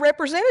House of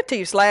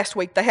Representatives last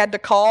week, they had to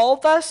call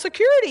the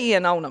security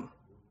in on them.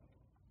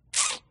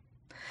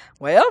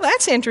 Well,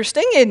 that's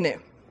interesting, isn't it?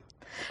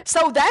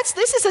 So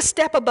this is a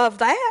step above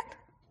that.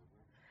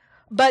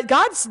 But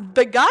God,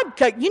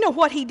 you know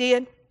what He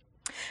did?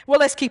 Well,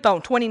 let's keep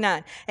on.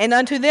 29. And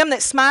unto them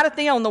that smiteth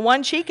thee on the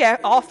one cheek,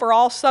 offer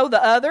also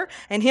the other.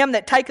 And him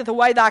that taketh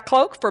away thy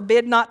cloak,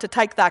 forbid not to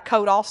take thy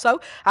coat also.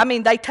 I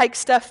mean, they take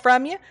stuff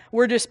from you.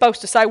 We're just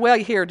supposed to say, well,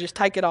 here, just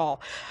take it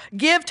all.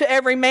 Give to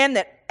every man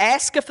that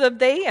asketh of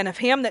thee, and of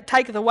him that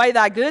taketh away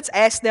thy goods,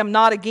 ask them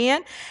not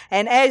again.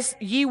 And as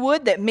ye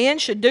would that men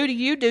should do to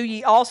you, do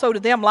ye also to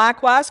them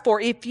likewise. For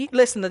if ye,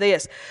 listen to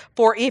this,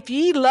 for if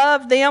ye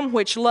love them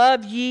which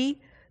love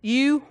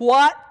you,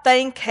 what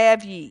thank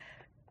have ye?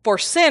 For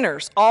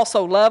sinners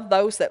also love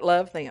those that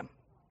love them.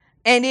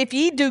 And if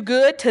ye do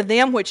good to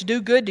them which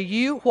do good to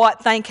you,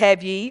 what thank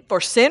have ye?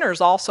 For sinners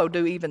also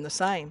do even the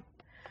same.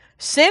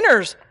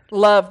 Sinners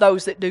love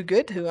those that do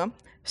good to them.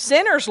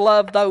 Sinners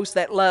love those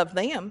that love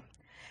them.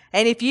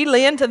 And if ye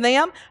lend to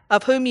them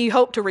of whom ye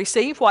hope to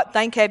receive, what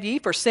thank have ye?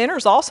 For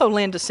sinners also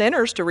lend to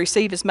sinners to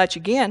receive as much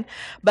again.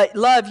 But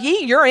love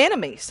ye your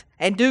enemies,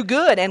 and do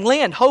good, and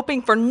lend,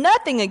 hoping for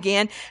nothing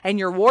again, and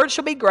your reward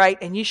shall be great,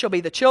 and ye shall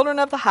be the children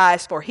of the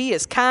highest, for he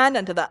is kind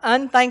unto the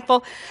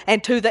unthankful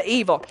and to the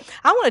evil.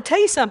 I want to tell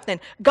you something.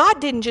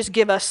 God didn't just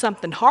give us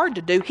something hard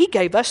to do. He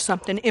gave us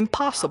something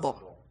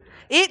impossible.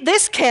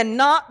 This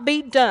cannot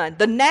be done.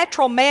 The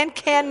natural man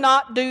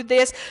cannot do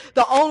this.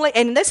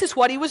 And this is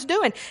what he was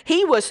doing.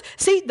 He was,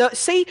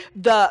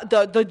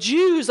 the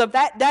Jews of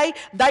that day,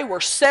 they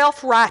were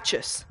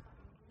self-righteous.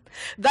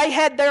 They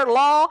had their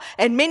law,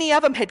 and many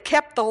of them had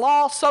kept the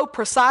law so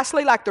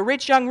precisely, like the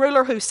rich young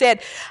ruler who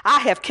said, I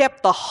have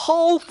kept the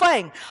whole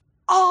thing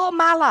all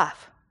my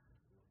life.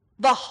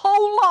 The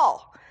whole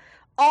law.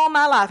 All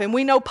my life. And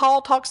we know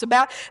Paul talks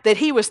about that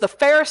he was the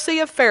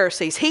Pharisee of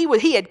Pharisees.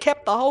 He had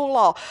kept the whole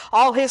law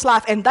all his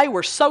life, and they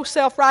were so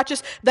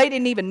self-righteous they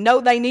didn't even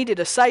know they needed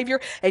a Savior.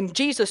 And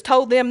Jesus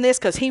told them this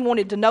because he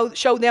wanted to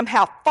show them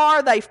how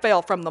far they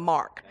fell from the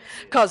mark.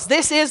 Because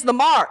this is the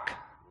mark.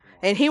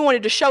 And he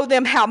wanted to show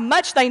them how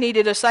much they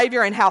needed a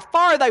Savior and how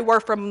far they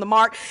were from the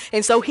mark.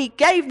 And so he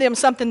gave them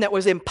something that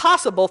was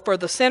impossible for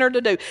the sinner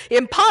to do.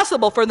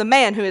 Impossible for the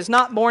man who is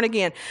not born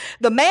again.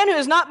 The man who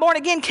is not born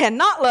again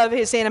cannot love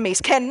his enemies,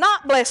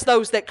 cannot bless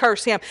those that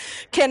curse him,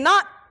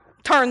 cannot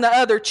turn the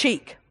other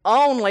cheek.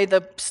 Only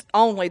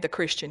the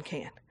Christian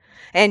can.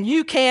 And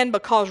you can,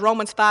 because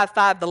Romans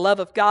 5:5, the love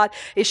of God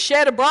is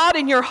shed abroad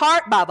in your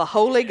heart by the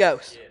Holy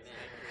Ghost.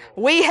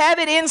 We have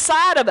it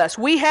inside of us.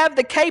 We have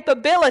the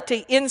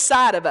capability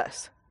inside of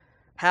us.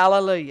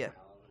 Hallelujah.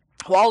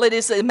 All it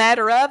is a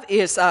matter of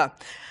is,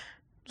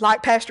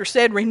 like Pastor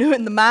said,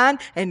 renewing the mind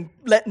and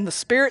letting the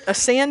Spirit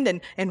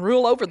ascend and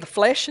rule over the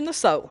flesh and the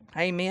soul.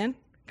 Amen.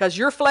 Because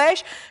your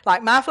flesh,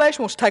 like my flesh,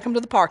 wants to take them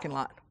to the parking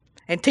lot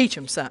and teach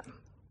them something.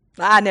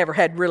 I never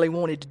had really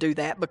wanted to do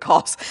that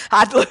because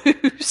I'd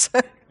lose.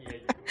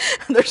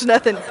 There's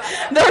nothing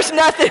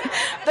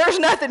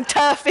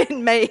tough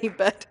in me,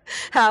 but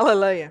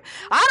hallelujah.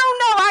 I don't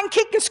know, I can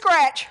kick and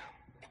scratch.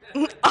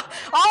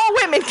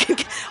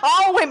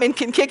 All women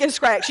can kick and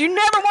scratch. You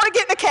never want to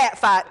get in a cat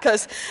fight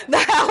because,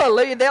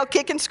 hallelujah, they'll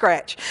kick and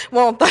scratch,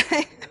 won't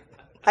they?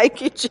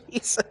 Thank you,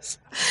 Jesus.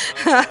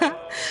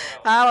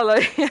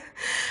 Hallelujah.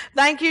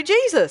 Thank you,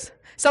 Jesus.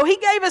 So he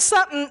gave us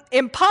something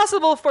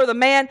impossible for the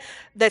man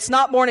that's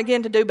not born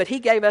again to do, but he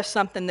gave us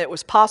something that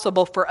was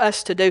possible for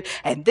us to do.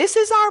 And this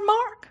is our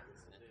mark.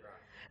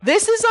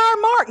 This is our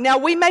mark. Now,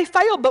 we may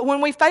fail, but when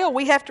we fail,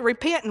 we have to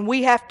repent and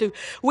we have to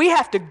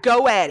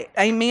go at it.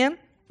 Amen?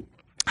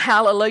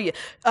 Hallelujah.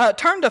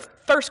 Turn to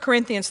 1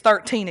 Corinthians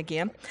 13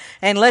 again,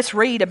 and let's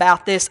read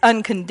about this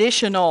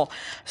unconditional,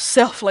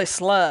 selfless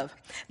love.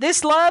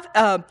 This love,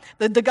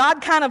 the God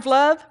kind of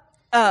love,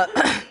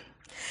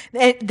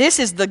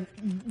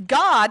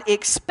 God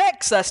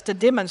expects us to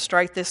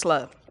demonstrate this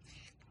love.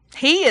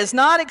 He is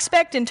not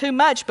expecting too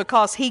much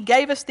because he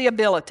gave us the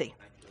ability.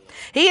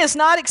 He is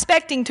not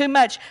expecting too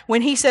much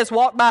when he says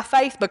walk by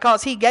faith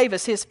because he gave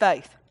us his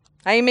faith.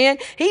 Amen.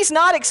 He's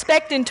not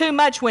expecting too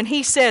much when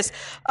he says,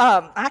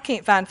 I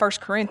can't find 1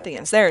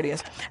 Corinthians. There it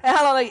is.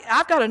 Hallelujah.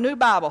 I've got a new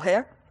Bible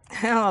here.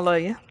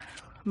 Hallelujah.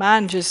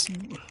 Mine just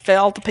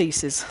fell to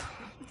pieces.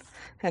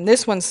 And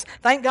this one's,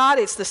 thank God,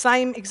 it's the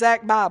same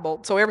exact Bible,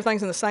 so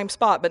everything's in the same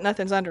spot, but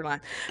nothing's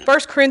underlined. 1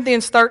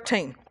 Corinthians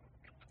 13.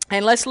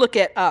 And let's look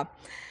at,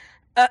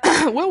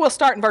 we'll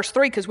start in verse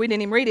 3 because we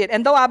didn't even read it.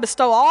 And though I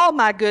bestow all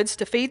my goods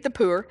to feed the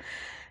poor,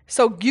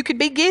 so you could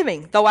be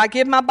giving, though I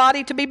give my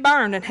body to be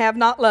burned and have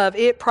not love,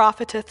 it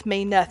profiteth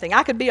me nothing.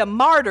 I could be a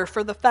martyr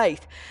for the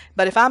faith,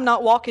 but if I'm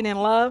not walking in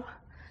love,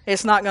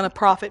 it's not going to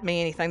profit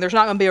me anything. There's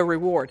not going to be a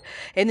reward.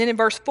 And then in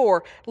verse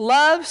 4,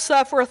 love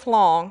suffereth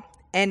long,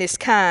 and is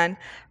kind.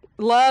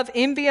 Love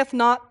envieth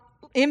not,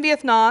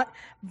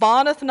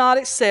 vaunteth not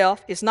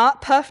itself, is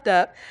not puffed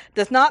up,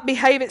 doth not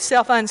behave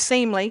itself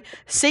unseemly,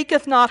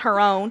 seeketh not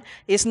her own,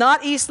 is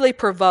not easily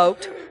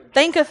provoked,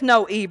 thinketh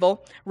no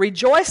evil,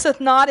 rejoiceth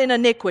not in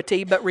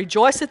iniquity, but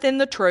rejoiceth in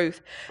the truth,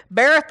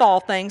 beareth all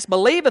things,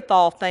 believeth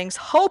all things,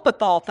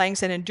 hopeth all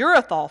things, and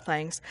endureth all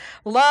things.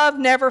 Love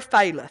never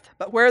faileth.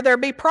 But where there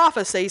be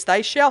prophecies,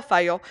 they shall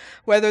fail.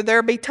 Whether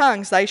there be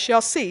tongues, they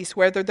shall cease.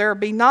 Whether there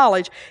be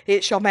knowledge,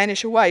 it shall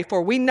vanish away.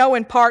 For we know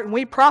in part, and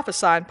we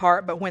prophesy in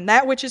part, but when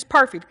that which is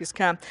perfect is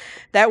come,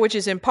 that which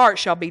is in part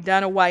shall be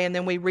done away. And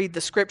then we read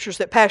the scriptures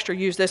that Pastor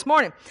used this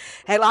morning.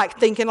 And like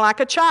thinking like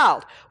a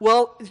child.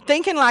 Well,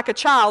 thinking like a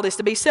child is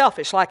to be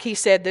selfish, like he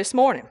said this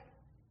morning.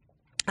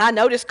 I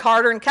noticed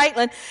Carter and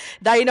Caitlin,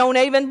 they don't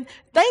even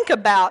think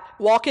about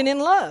walking in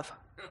love.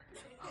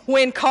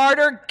 When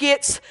Carter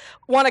gets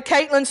one of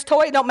Caitlin's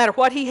toys, it don't matter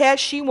what he has,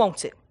 she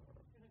wants it.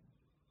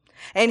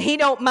 And he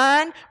don't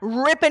mind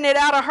ripping it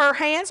out of her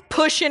hands,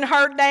 pushing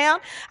her down.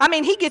 I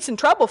mean, he gets in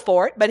trouble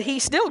for it, but he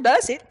still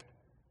does it.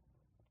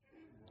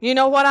 You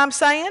know what I'm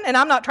saying? And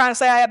I'm not trying to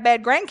say I have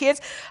bad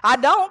grandkids. I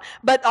don't,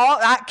 but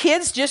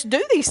kids just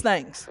do these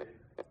things.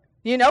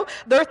 You know,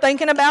 they're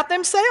thinking about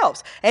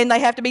themselves, and they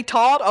have to be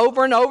taught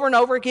over and over and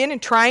over again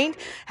and trained.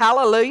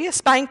 Hallelujah,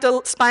 spanked.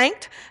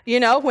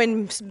 You know,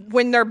 when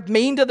they're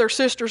mean to their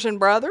sisters and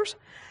brothers.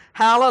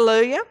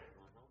 Hallelujah,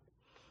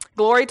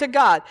 glory to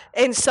God.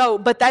 And so,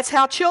 but that's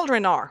how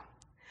children are.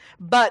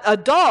 But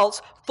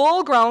adults,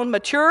 full-grown,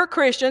 mature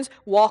Christians,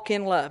 walk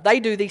in love. They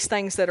do these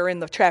things that are in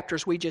the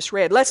chapters we just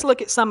read. Let's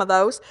look at some of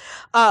those.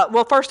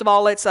 Well, first of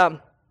all, let's.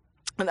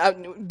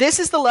 This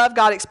is the love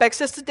God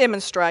expects us to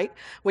demonstrate.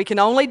 We can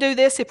only do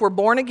this if we're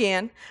born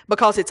again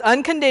because it's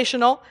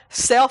unconditional,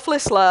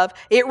 selfless love.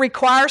 It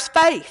requires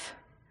faith.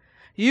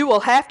 You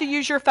will have to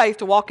use your faith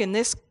to walk in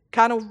this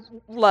kind of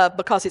love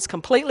because it's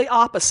completely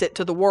opposite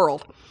to the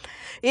world.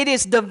 It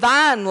is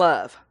divine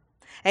love.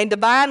 And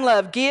divine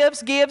love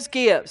gives.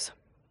 It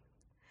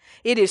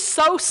is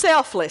so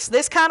selfless.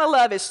 This kind of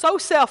love is so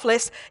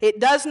selfless, it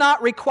does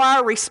not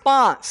require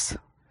response.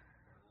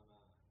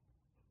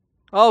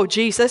 Oh,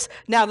 Jesus.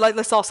 Now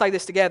let's all say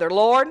this together.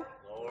 Lord,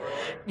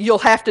 you'll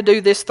have to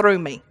do this through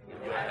me.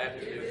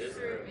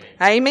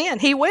 Amen.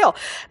 He will.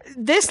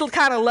 This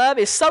kind of love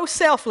is so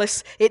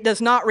selfless, it does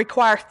not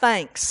require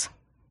thanks.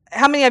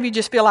 How many of you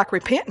just feel like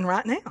repenting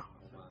right now?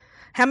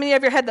 How many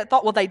of you had that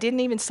thought, well, they didn't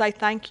even say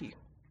thank you?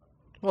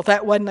 Well,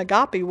 that wasn't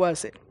agape,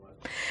 was it?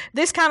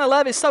 This kind of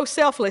love is so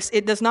selfless,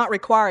 it does not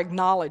require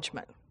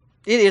acknowledgement.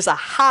 It is a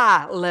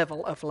high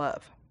level of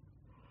love.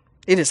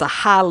 It is a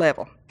high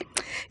level.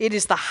 It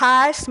is the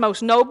highest,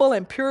 most noble,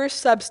 and purest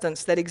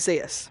substance that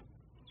exists.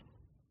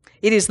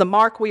 It is the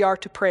mark we are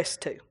to press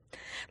to.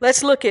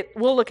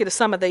 We'll look at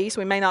some of these.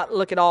 We may not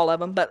look at all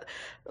of them, but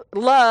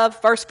love,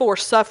 verse 4,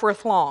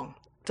 suffereth long.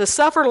 To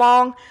suffer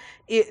long,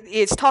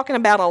 it's talking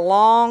about a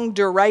long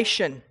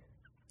duration.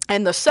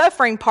 And the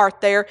suffering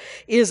part there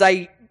is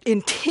a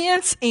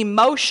intense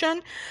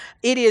emotion.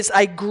 It is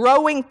a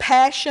growing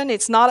passion.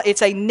 It's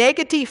a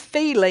negative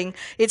feeling.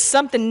 It's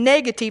something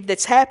negative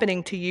that's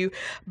happening to you,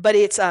 but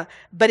it's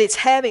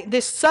having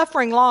this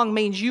suffering long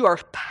means you are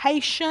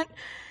patient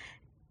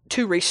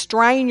to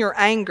restrain your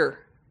anger.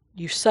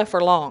 You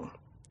suffer long.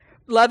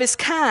 Love is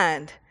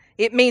kind.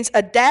 It means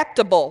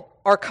adaptable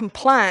or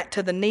compliant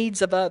to the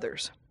needs of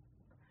others.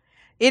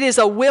 It is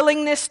a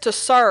willingness to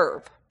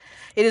serve.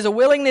 It is a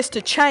willingness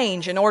to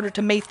change in order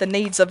to meet the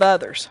needs of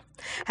others.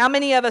 How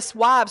many of us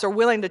wives are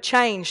willing to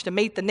change to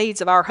meet the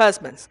needs of our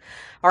husbands?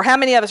 Or how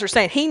many of us are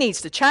saying, he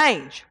needs to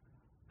change?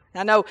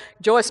 I know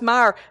Joyce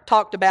Meyer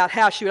talked about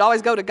how she would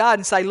always go to God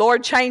and say,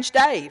 Lord, change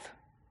Dave.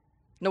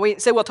 No, we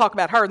said we'll talk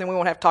about her, then we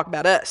won't have to talk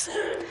about us.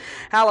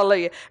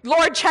 Hallelujah.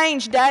 Lord,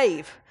 change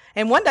Dave.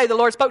 And one day the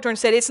Lord spoke to her and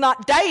said, it's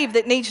not Dave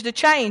that needs to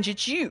change,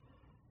 it's you.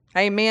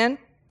 Amen.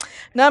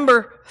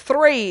 Number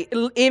 3,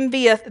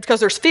 envieth, because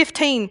there's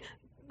 15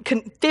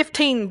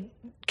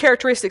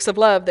 characteristics of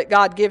love that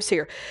God gives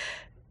here.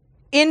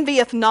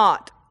 Envieth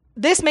not.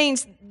 This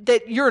means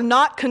that you're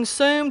not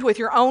consumed with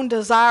your own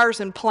desires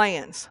and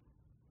plans.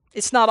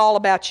 It's not all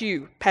about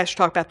you. Pastor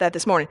talked about that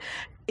this morning.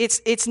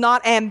 It's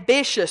not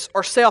ambitious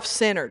or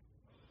self-centered.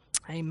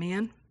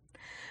 Amen.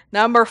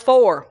 Number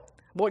 4.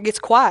 Boy, it gets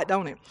quiet,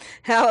 don't it?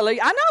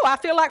 Hallelujah. I know, I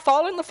feel like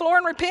falling on the floor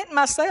and repenting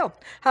myself.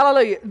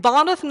 Hallelujah.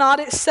 Vaunteth not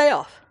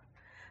itself.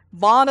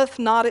 Vaunteth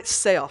not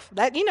itself.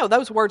 That,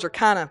 those words are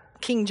kind of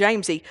King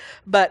Jamesy,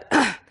 but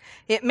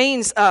it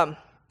means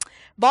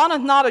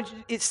vaunteth not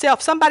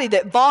itself. Somebody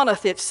that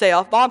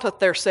vaunteth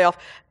theirself,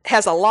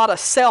 has a lot of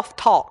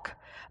self-talk.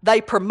 They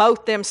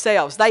promote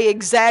themselves. They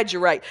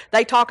exaggerate.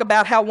 They talk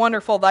about how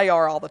wonderful they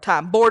are all the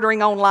time,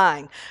 bordering on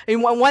lying.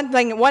 And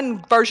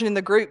one version in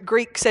the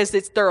Greek says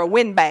that they're a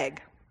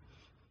windbag.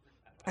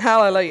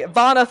 Hallelujah.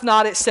 Vaunteth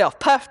not itself.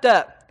 Puffed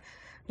up.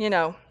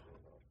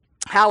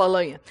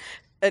 Hallelujah.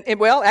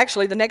 Well,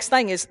 actually, the next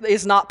thing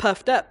is not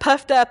puffed up.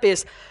 Puffed up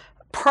is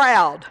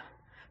proud,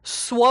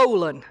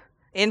 swollen,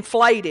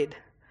 inflated,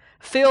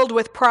 filled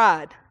with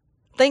pride,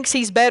 thinks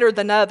he's better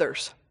than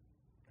others.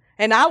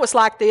 And I was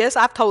like this.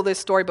 I've told this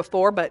story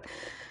before, but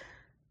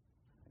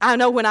I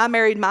know when I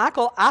married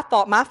Michael, I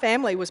thought my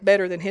family was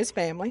better than his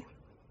family.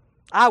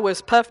 I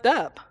was puffed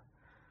up.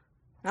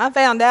 I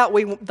found out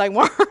they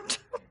weren't.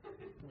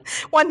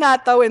 One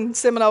night, though, in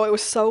Seminole, it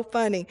was so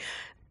funny.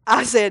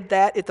 I said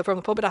that from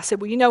the pulpit. I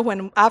said, well,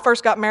 when I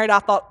first got married, I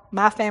thought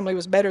my family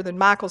was better than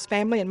Michael's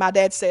family. And my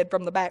dad said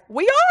from the back,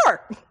 we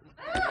are.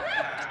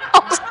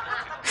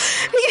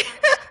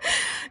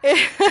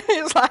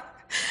 It was like,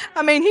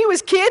 he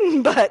was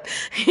kidding, but,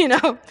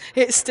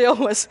 it still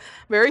was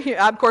very,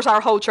 of course,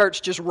 our whole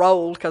church just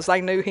rolled because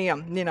they knew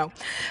him,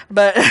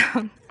 But,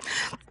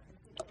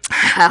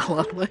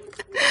 hallelujah.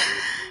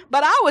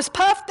 But I was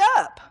puffed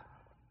up.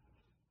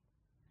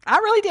 I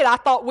really did. I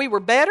thought we were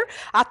better.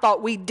 I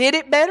thought we did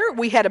it better.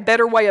 We had a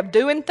better way of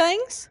doing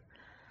things.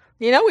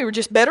 We were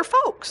just better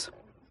folks.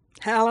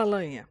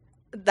 Hallelujah.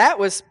 That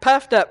was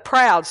puffed up,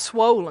 proud,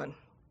 swollen.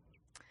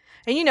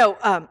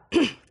 And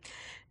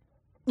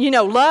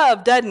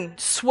love doesn't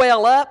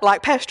swell up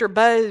like Pastor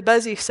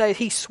Buzzy said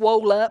he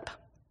swole up.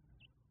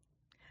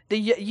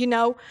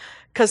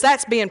 Because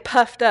that's being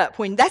puffed up.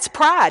 That's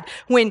pride.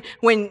 When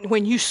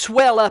you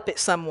swell up at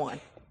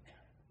someone.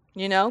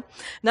 You know,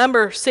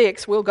 number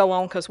 6, we'll go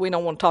on because we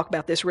don't want to talk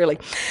about this really.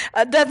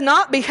 Does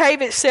not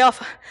behave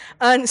itself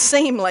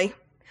unseemly.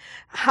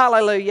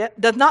 Hallelujah.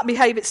 Does not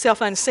behave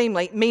itself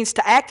unseemly means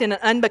to act in an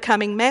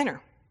unbecoming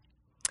manner.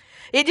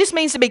 It just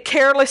means to be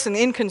careless and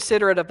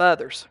inconsiderate of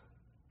others.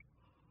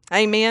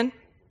 Amen.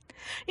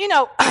 You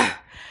know,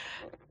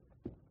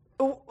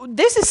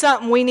 this is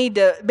something we need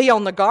to be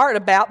on the guard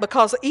about,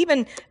 because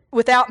even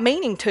without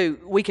meaning to,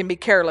 we can be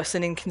careless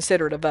and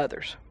inconsiderate of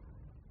others.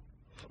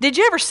 Did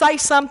you ever say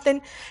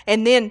something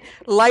and then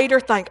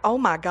later think, oh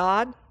my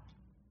God,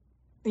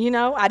 you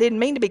know, I didn't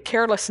mean to be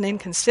careless and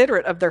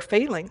inconsiderate of their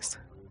feelings?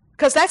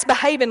 Because that's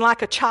behaving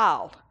like a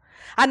child.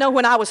 I know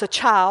when I was a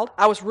child,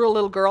 I was a real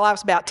little girl, I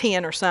was about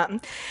 10 or something.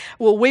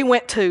 Well, we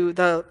went to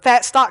the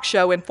Fat Stock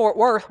Show in Fort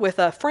Worth with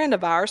a friend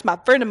of ours, my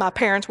friend of my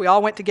parents. We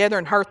all went together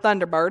in her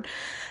Thunderbird.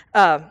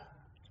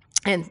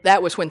 And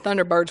that was when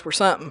Thunderbirds were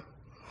something.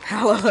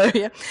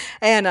 Hallelujah.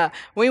 And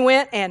we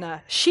went, and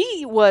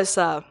she was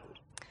a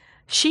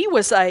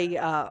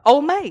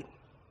old maid.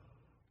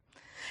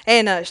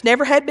 And she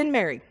never had been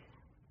married.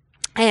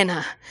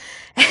 And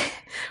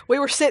we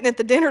were sitting at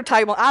the dinner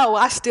table. Oh,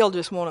 I still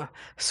just want to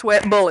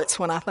sweat bullets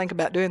when I think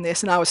about doing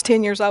this. And I was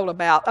 10 years old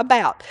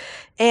about.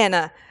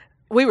 And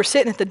we were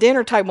sitting at the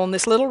dinner table in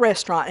this little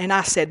restaurant. And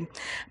I said,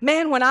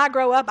 man, when I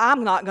grow up,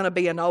 I'm not going to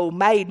be an old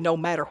maid no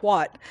matter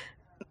what.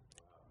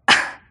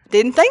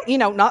 Didn't think,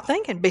 not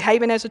thinking,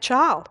 behaving as a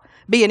child,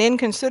 being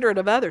inconsiderate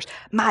of others.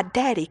 My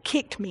daddy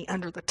kicked me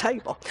under the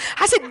table.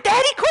 I said,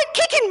 Daddy, quit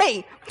kicking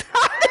me.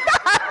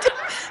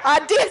 I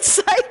did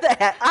say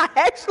that. I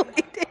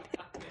actually did.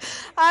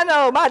 I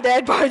know, my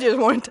dad probably just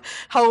wanted to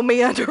hold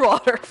me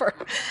underwater for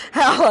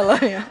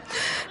hallelujah.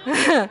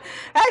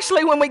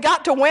 Actually, when we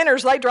got to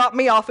Winters, they dropped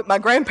me off at my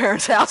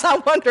grandparents' house. I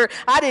wonder,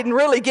 I didn't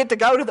really get to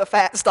go to the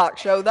Fat Stock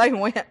Show. They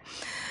went.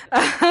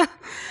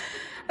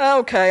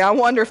 Okay, I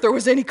wonder if there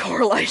was any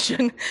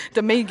correlation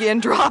to me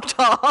getting dropped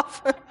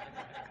off.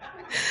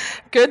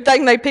 Good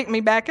thing they picked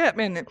me back up,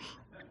 isn't it?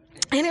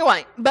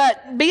 Anyway,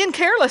 but being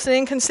careless and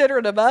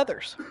inconsiderate of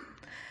others.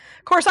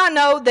 Of course, I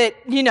know that,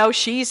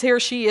 she is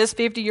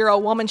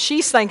 50-year-old woman.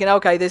 She's thinking,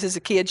 okay, this is a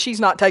kid. She's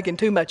not taking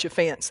too much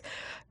offense.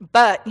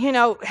 But,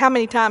 how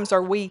many times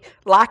are we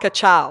like a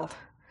child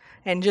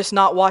and just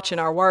not watching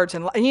our words?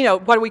 And,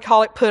 what do we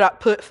call it?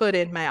 Put foot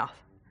in mouth.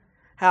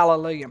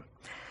 Hallelujah.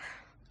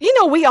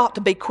 We ought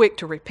to be quick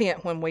to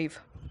repent when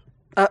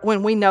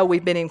we know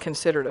we've been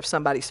inconsiderate of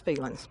somebody's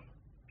feelings.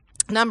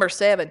 Number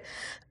 7,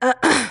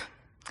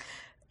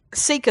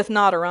 seeketh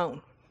not her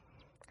own.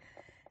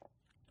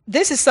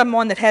 This is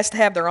someone that has to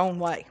have their own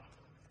way.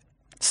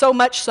 So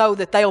much so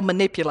that they'll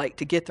manipulate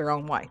to get their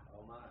own way.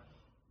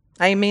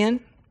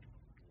 Amen?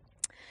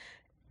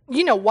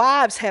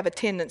 Wives have a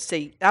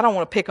tendency, I don't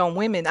want to pick on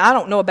women, I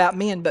don't know about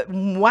men, but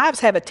wives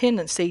have a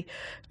tendency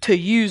to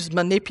use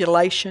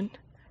manipulation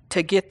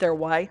to get their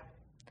way.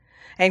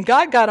 And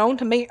God got on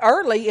to me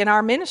early in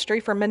our ministry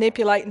for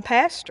manipulating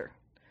pastor.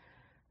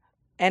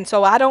 And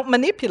so I don't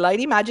manipulate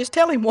him, I just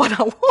tell him what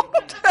I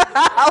want.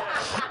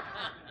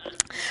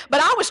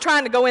 But I was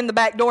trying to go in the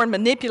back door and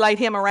manipulate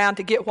him around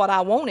to get what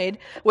I wanted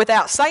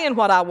without saying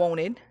what I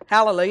wanted.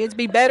 Hallelujah. It's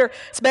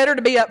better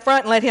to be up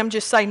front and let him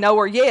just say no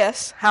or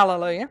yes.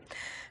 Hallelujah.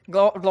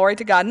 Glory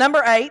to God.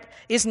 Number 8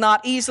 is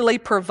not easily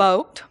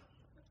provoked.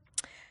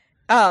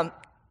 When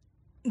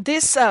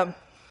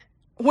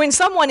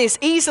someone is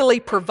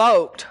easily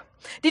provoked,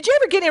 did you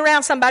ever get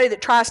around somebody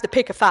that tries to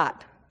pick a fight?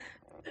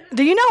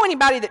 Do you know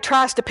anybody that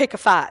tries to pick a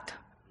fight?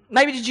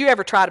 Maybe did you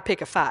ever try to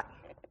pick a fight?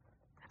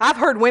 I've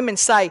heard women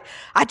say,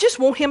 I just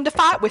want him to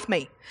fight with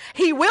me.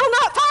 He will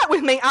not fight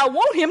with me. I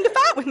want him to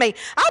fight with me.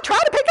 I'll try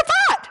to pick a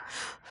fight.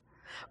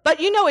 But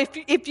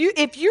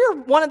if you're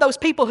one of those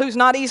people who's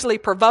not easily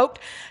provoked,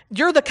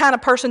 you're the kind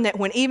of person that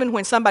even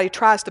when somebody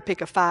tries to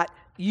pick a fight,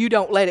 you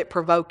don't let it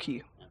provoke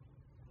you.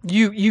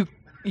 You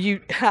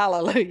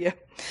hallelujah.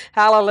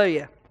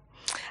 Hallelujah.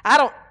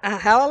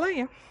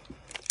 Hallelujah.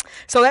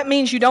 So that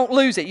means you don't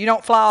lose it. You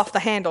don't fly off the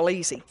handle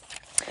easy.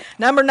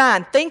 Number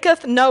 9,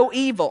 thinketh no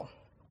evil.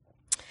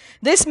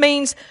 This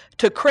means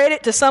to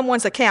credit to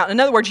someone's account. In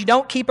other words, you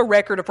don't keep a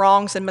record of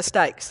wrongs and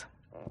mistakes.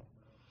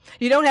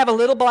 You don't have a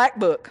little black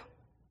book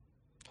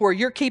where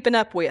you're keeping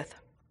up with.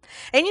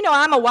 And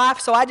I'm a wife,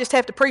 so I just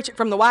have to preach it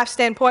from the wife's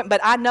standpoint, but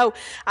I know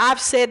I've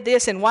said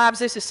this, and wives,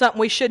 this is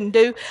something we shouldn't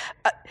do.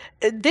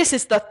 This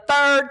is the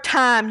 3rd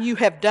time you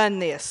have done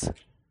this.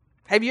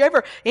 Have you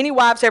any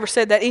wives ever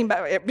said that?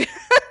 Anybody?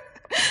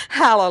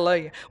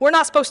 Hallelujah. We're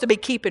not supposed to be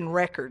keeping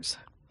records.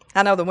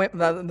 I know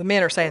the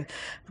men are saying,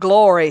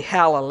 glory,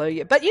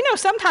 hallelujah. But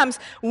sometimes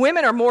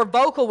women are more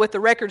vocal with the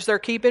records they're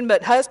keeping,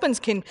 but husbands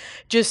can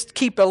just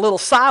keep a little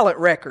silent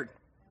record.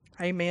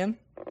 Amen.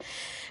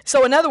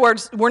 So in other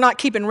words, we're not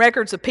keeping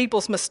records of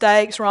people's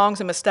mistakes, wrongs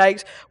and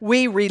mistakes.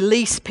 We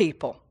release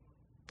people.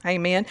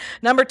 Amen.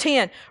 Number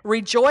 10,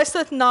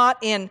 rejoiceth not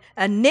in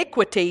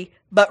iniquity,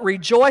 but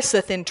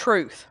rejoiceth in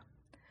truth.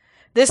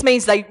 This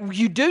means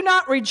you do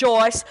not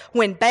rejoice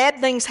when bad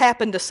things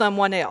happen to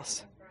someone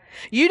else.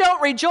 You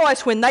don't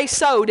rejoice when they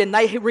sowed and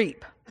they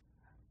reap.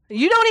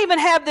 You don't even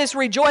have this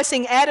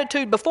rejoicing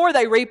attitude before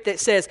they reap that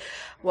says,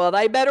 well,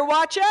 they better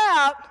watch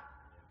out.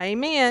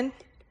 Amen.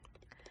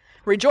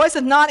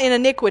 Rejoiceth not in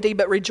iniquity,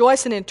 but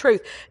rejoicing in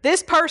truth.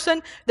 This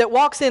person that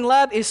walks in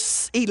love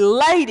is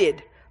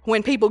elated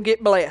when people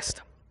get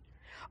blessed.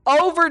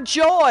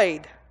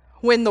 Overjoyed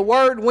when the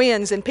word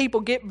wins and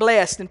people get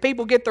blessed and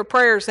people get their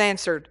prayers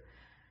answered.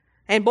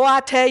 And boy,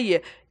 I tell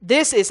you,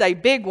 this is a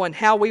big one,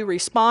 how we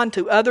respond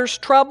to others'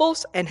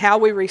 troubles and how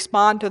we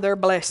respond to their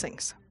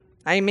blessings.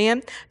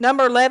 Amen.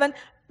 Number 11,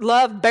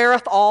 love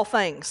beareth all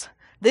things.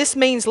 This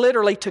means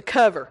literally to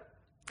cover.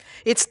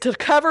 It's to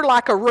cover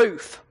like a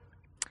roof.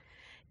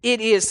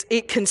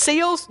 It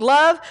conceals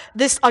love.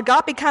 This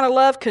agape kind of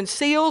love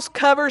conceals,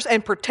 covers,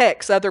 and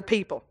protects other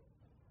people.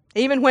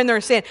 Even when they're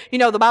in sin. You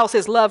know, the Bible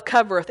says love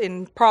covereth,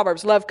 in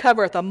Proverbs, love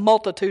covereth a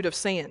multitude of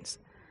sins.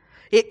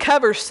 It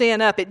covers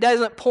sin up. It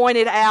doesn't point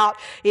it out.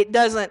 It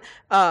doesn't,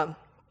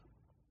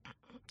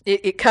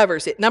 it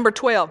covers it. Number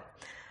 12,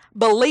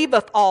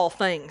 believeth all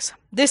things.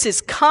 This is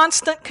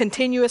constant,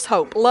 continuous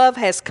hope. Love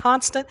has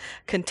constant,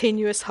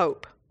 continuous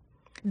hope.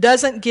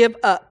 Doesn't give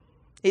up.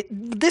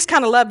 This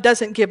kind of love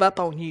doesn't give up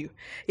on you.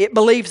 It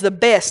believes the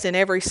best in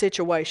every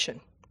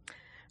situation.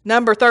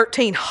 Number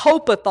 13,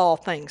 hopeth all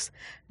things.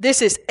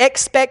 This is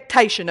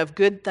expectation of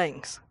good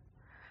things.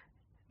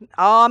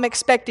 Oh, I'm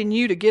expecting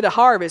you to get a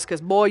harvest because,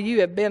 boy,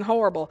 you have been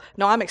horrible.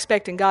 No, I'm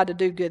expecting God to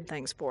do good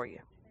things for you.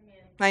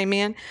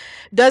 Amen.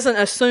 Doesn't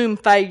assume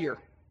failure.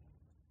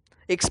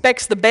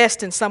 Expects the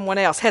best in someone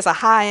else. Has a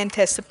high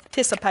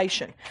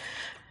anticipation.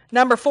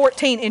 Number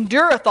 14,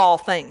 endureth all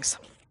things.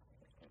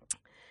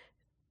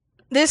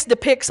 This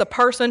depicts a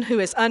person who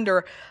is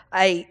under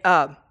a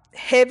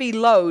heavy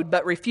load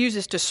but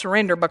refuses to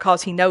surrender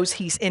because he knows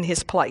he's in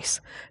his place.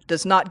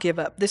 Does not give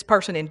up. This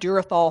person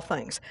endureth all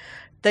things.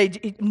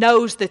 They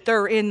knows that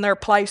they're in their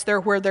place, they're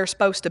where they're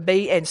supposed to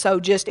be, and so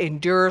just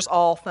endures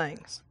all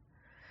things.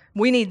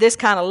 We need this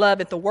kind of love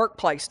at the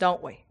workplace,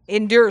 don't we?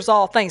 Endures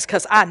all things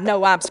because I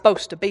know I'm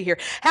supposed to be here.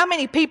 How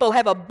many people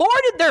have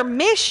aborted their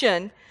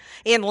mission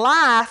in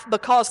life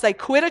because they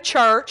quit a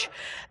church,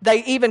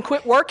 they even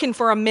quit working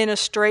for a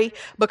ministry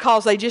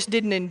because they just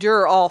didn't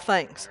endure all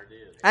things?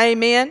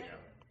 Amen.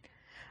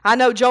 I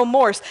know Joe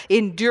Morris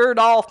endured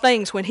all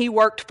things when he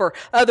worked for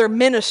other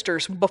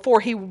ministers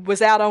before he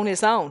was out on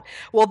his own.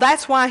 Well,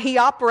 that's why he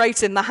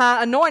operates in the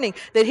high anointing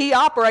that he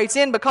operates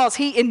in, because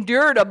he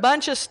endured a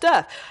bunch of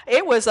stuff.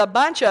 It was a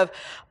bunch of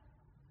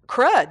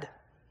crud.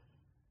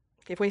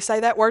 If we say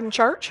that word in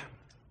church.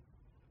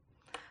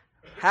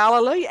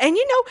 Hallelujah. And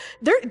you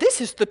know,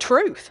 this is the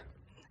truth.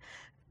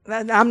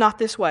 I'm not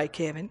this way,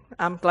 Kevin.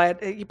 I'm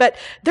glad. But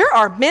there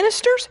are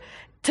ministers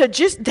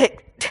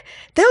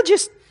they'll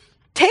just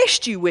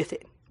test you with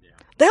it.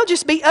 They'll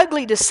just be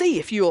ugly to see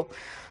if you'll.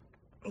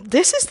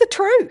 This is the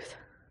truth.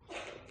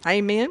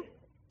 Amen.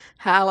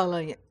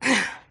 Hallelujah.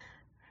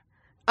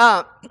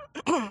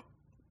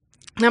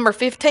 Number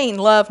 15,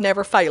 love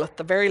never faileth.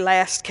 The very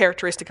last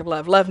characteristic of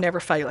love. Love never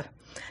faileth.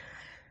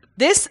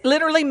 This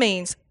literally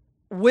means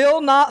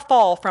will not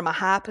fall from a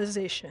high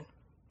position.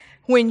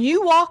 When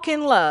you walk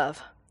in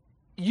love,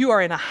 you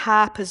are in a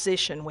high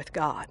position with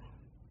God.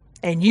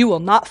 And you will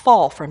not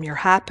fall from your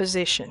high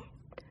position.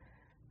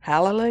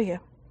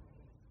 Hallelujah.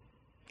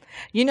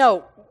 You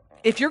know,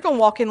 if you're going to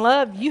walk in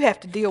love, you have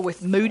to deal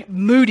with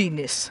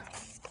moodiness.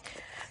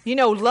 You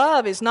know,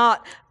 love is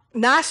not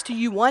nice to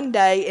you one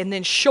day and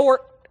then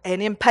short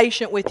and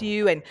impatient with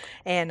you and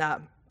in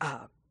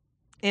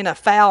a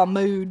foul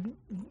mood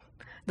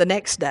the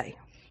next day.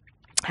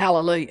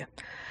 Hallelujah.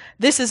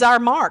 This is our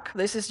mark.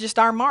 This is just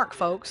our mark,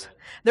 folks.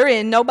 There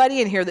ain't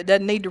nobody in here that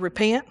doesn't need to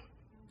repent.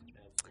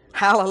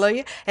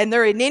 Hallelujah. And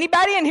there isn't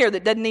anybody in here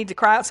that doesn't need to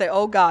cry out and say,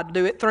 oh, God,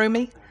 do it through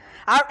me.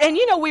 And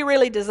you know, we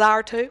really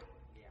desire to.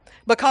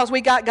 Because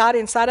we got God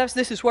inside us,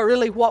 this is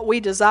what we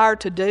desire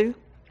to do.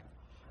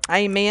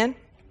 Amen.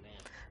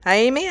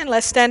 Amen.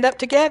 Let's stand up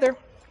together.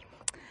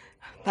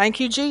 Thank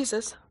you,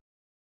 Jesus.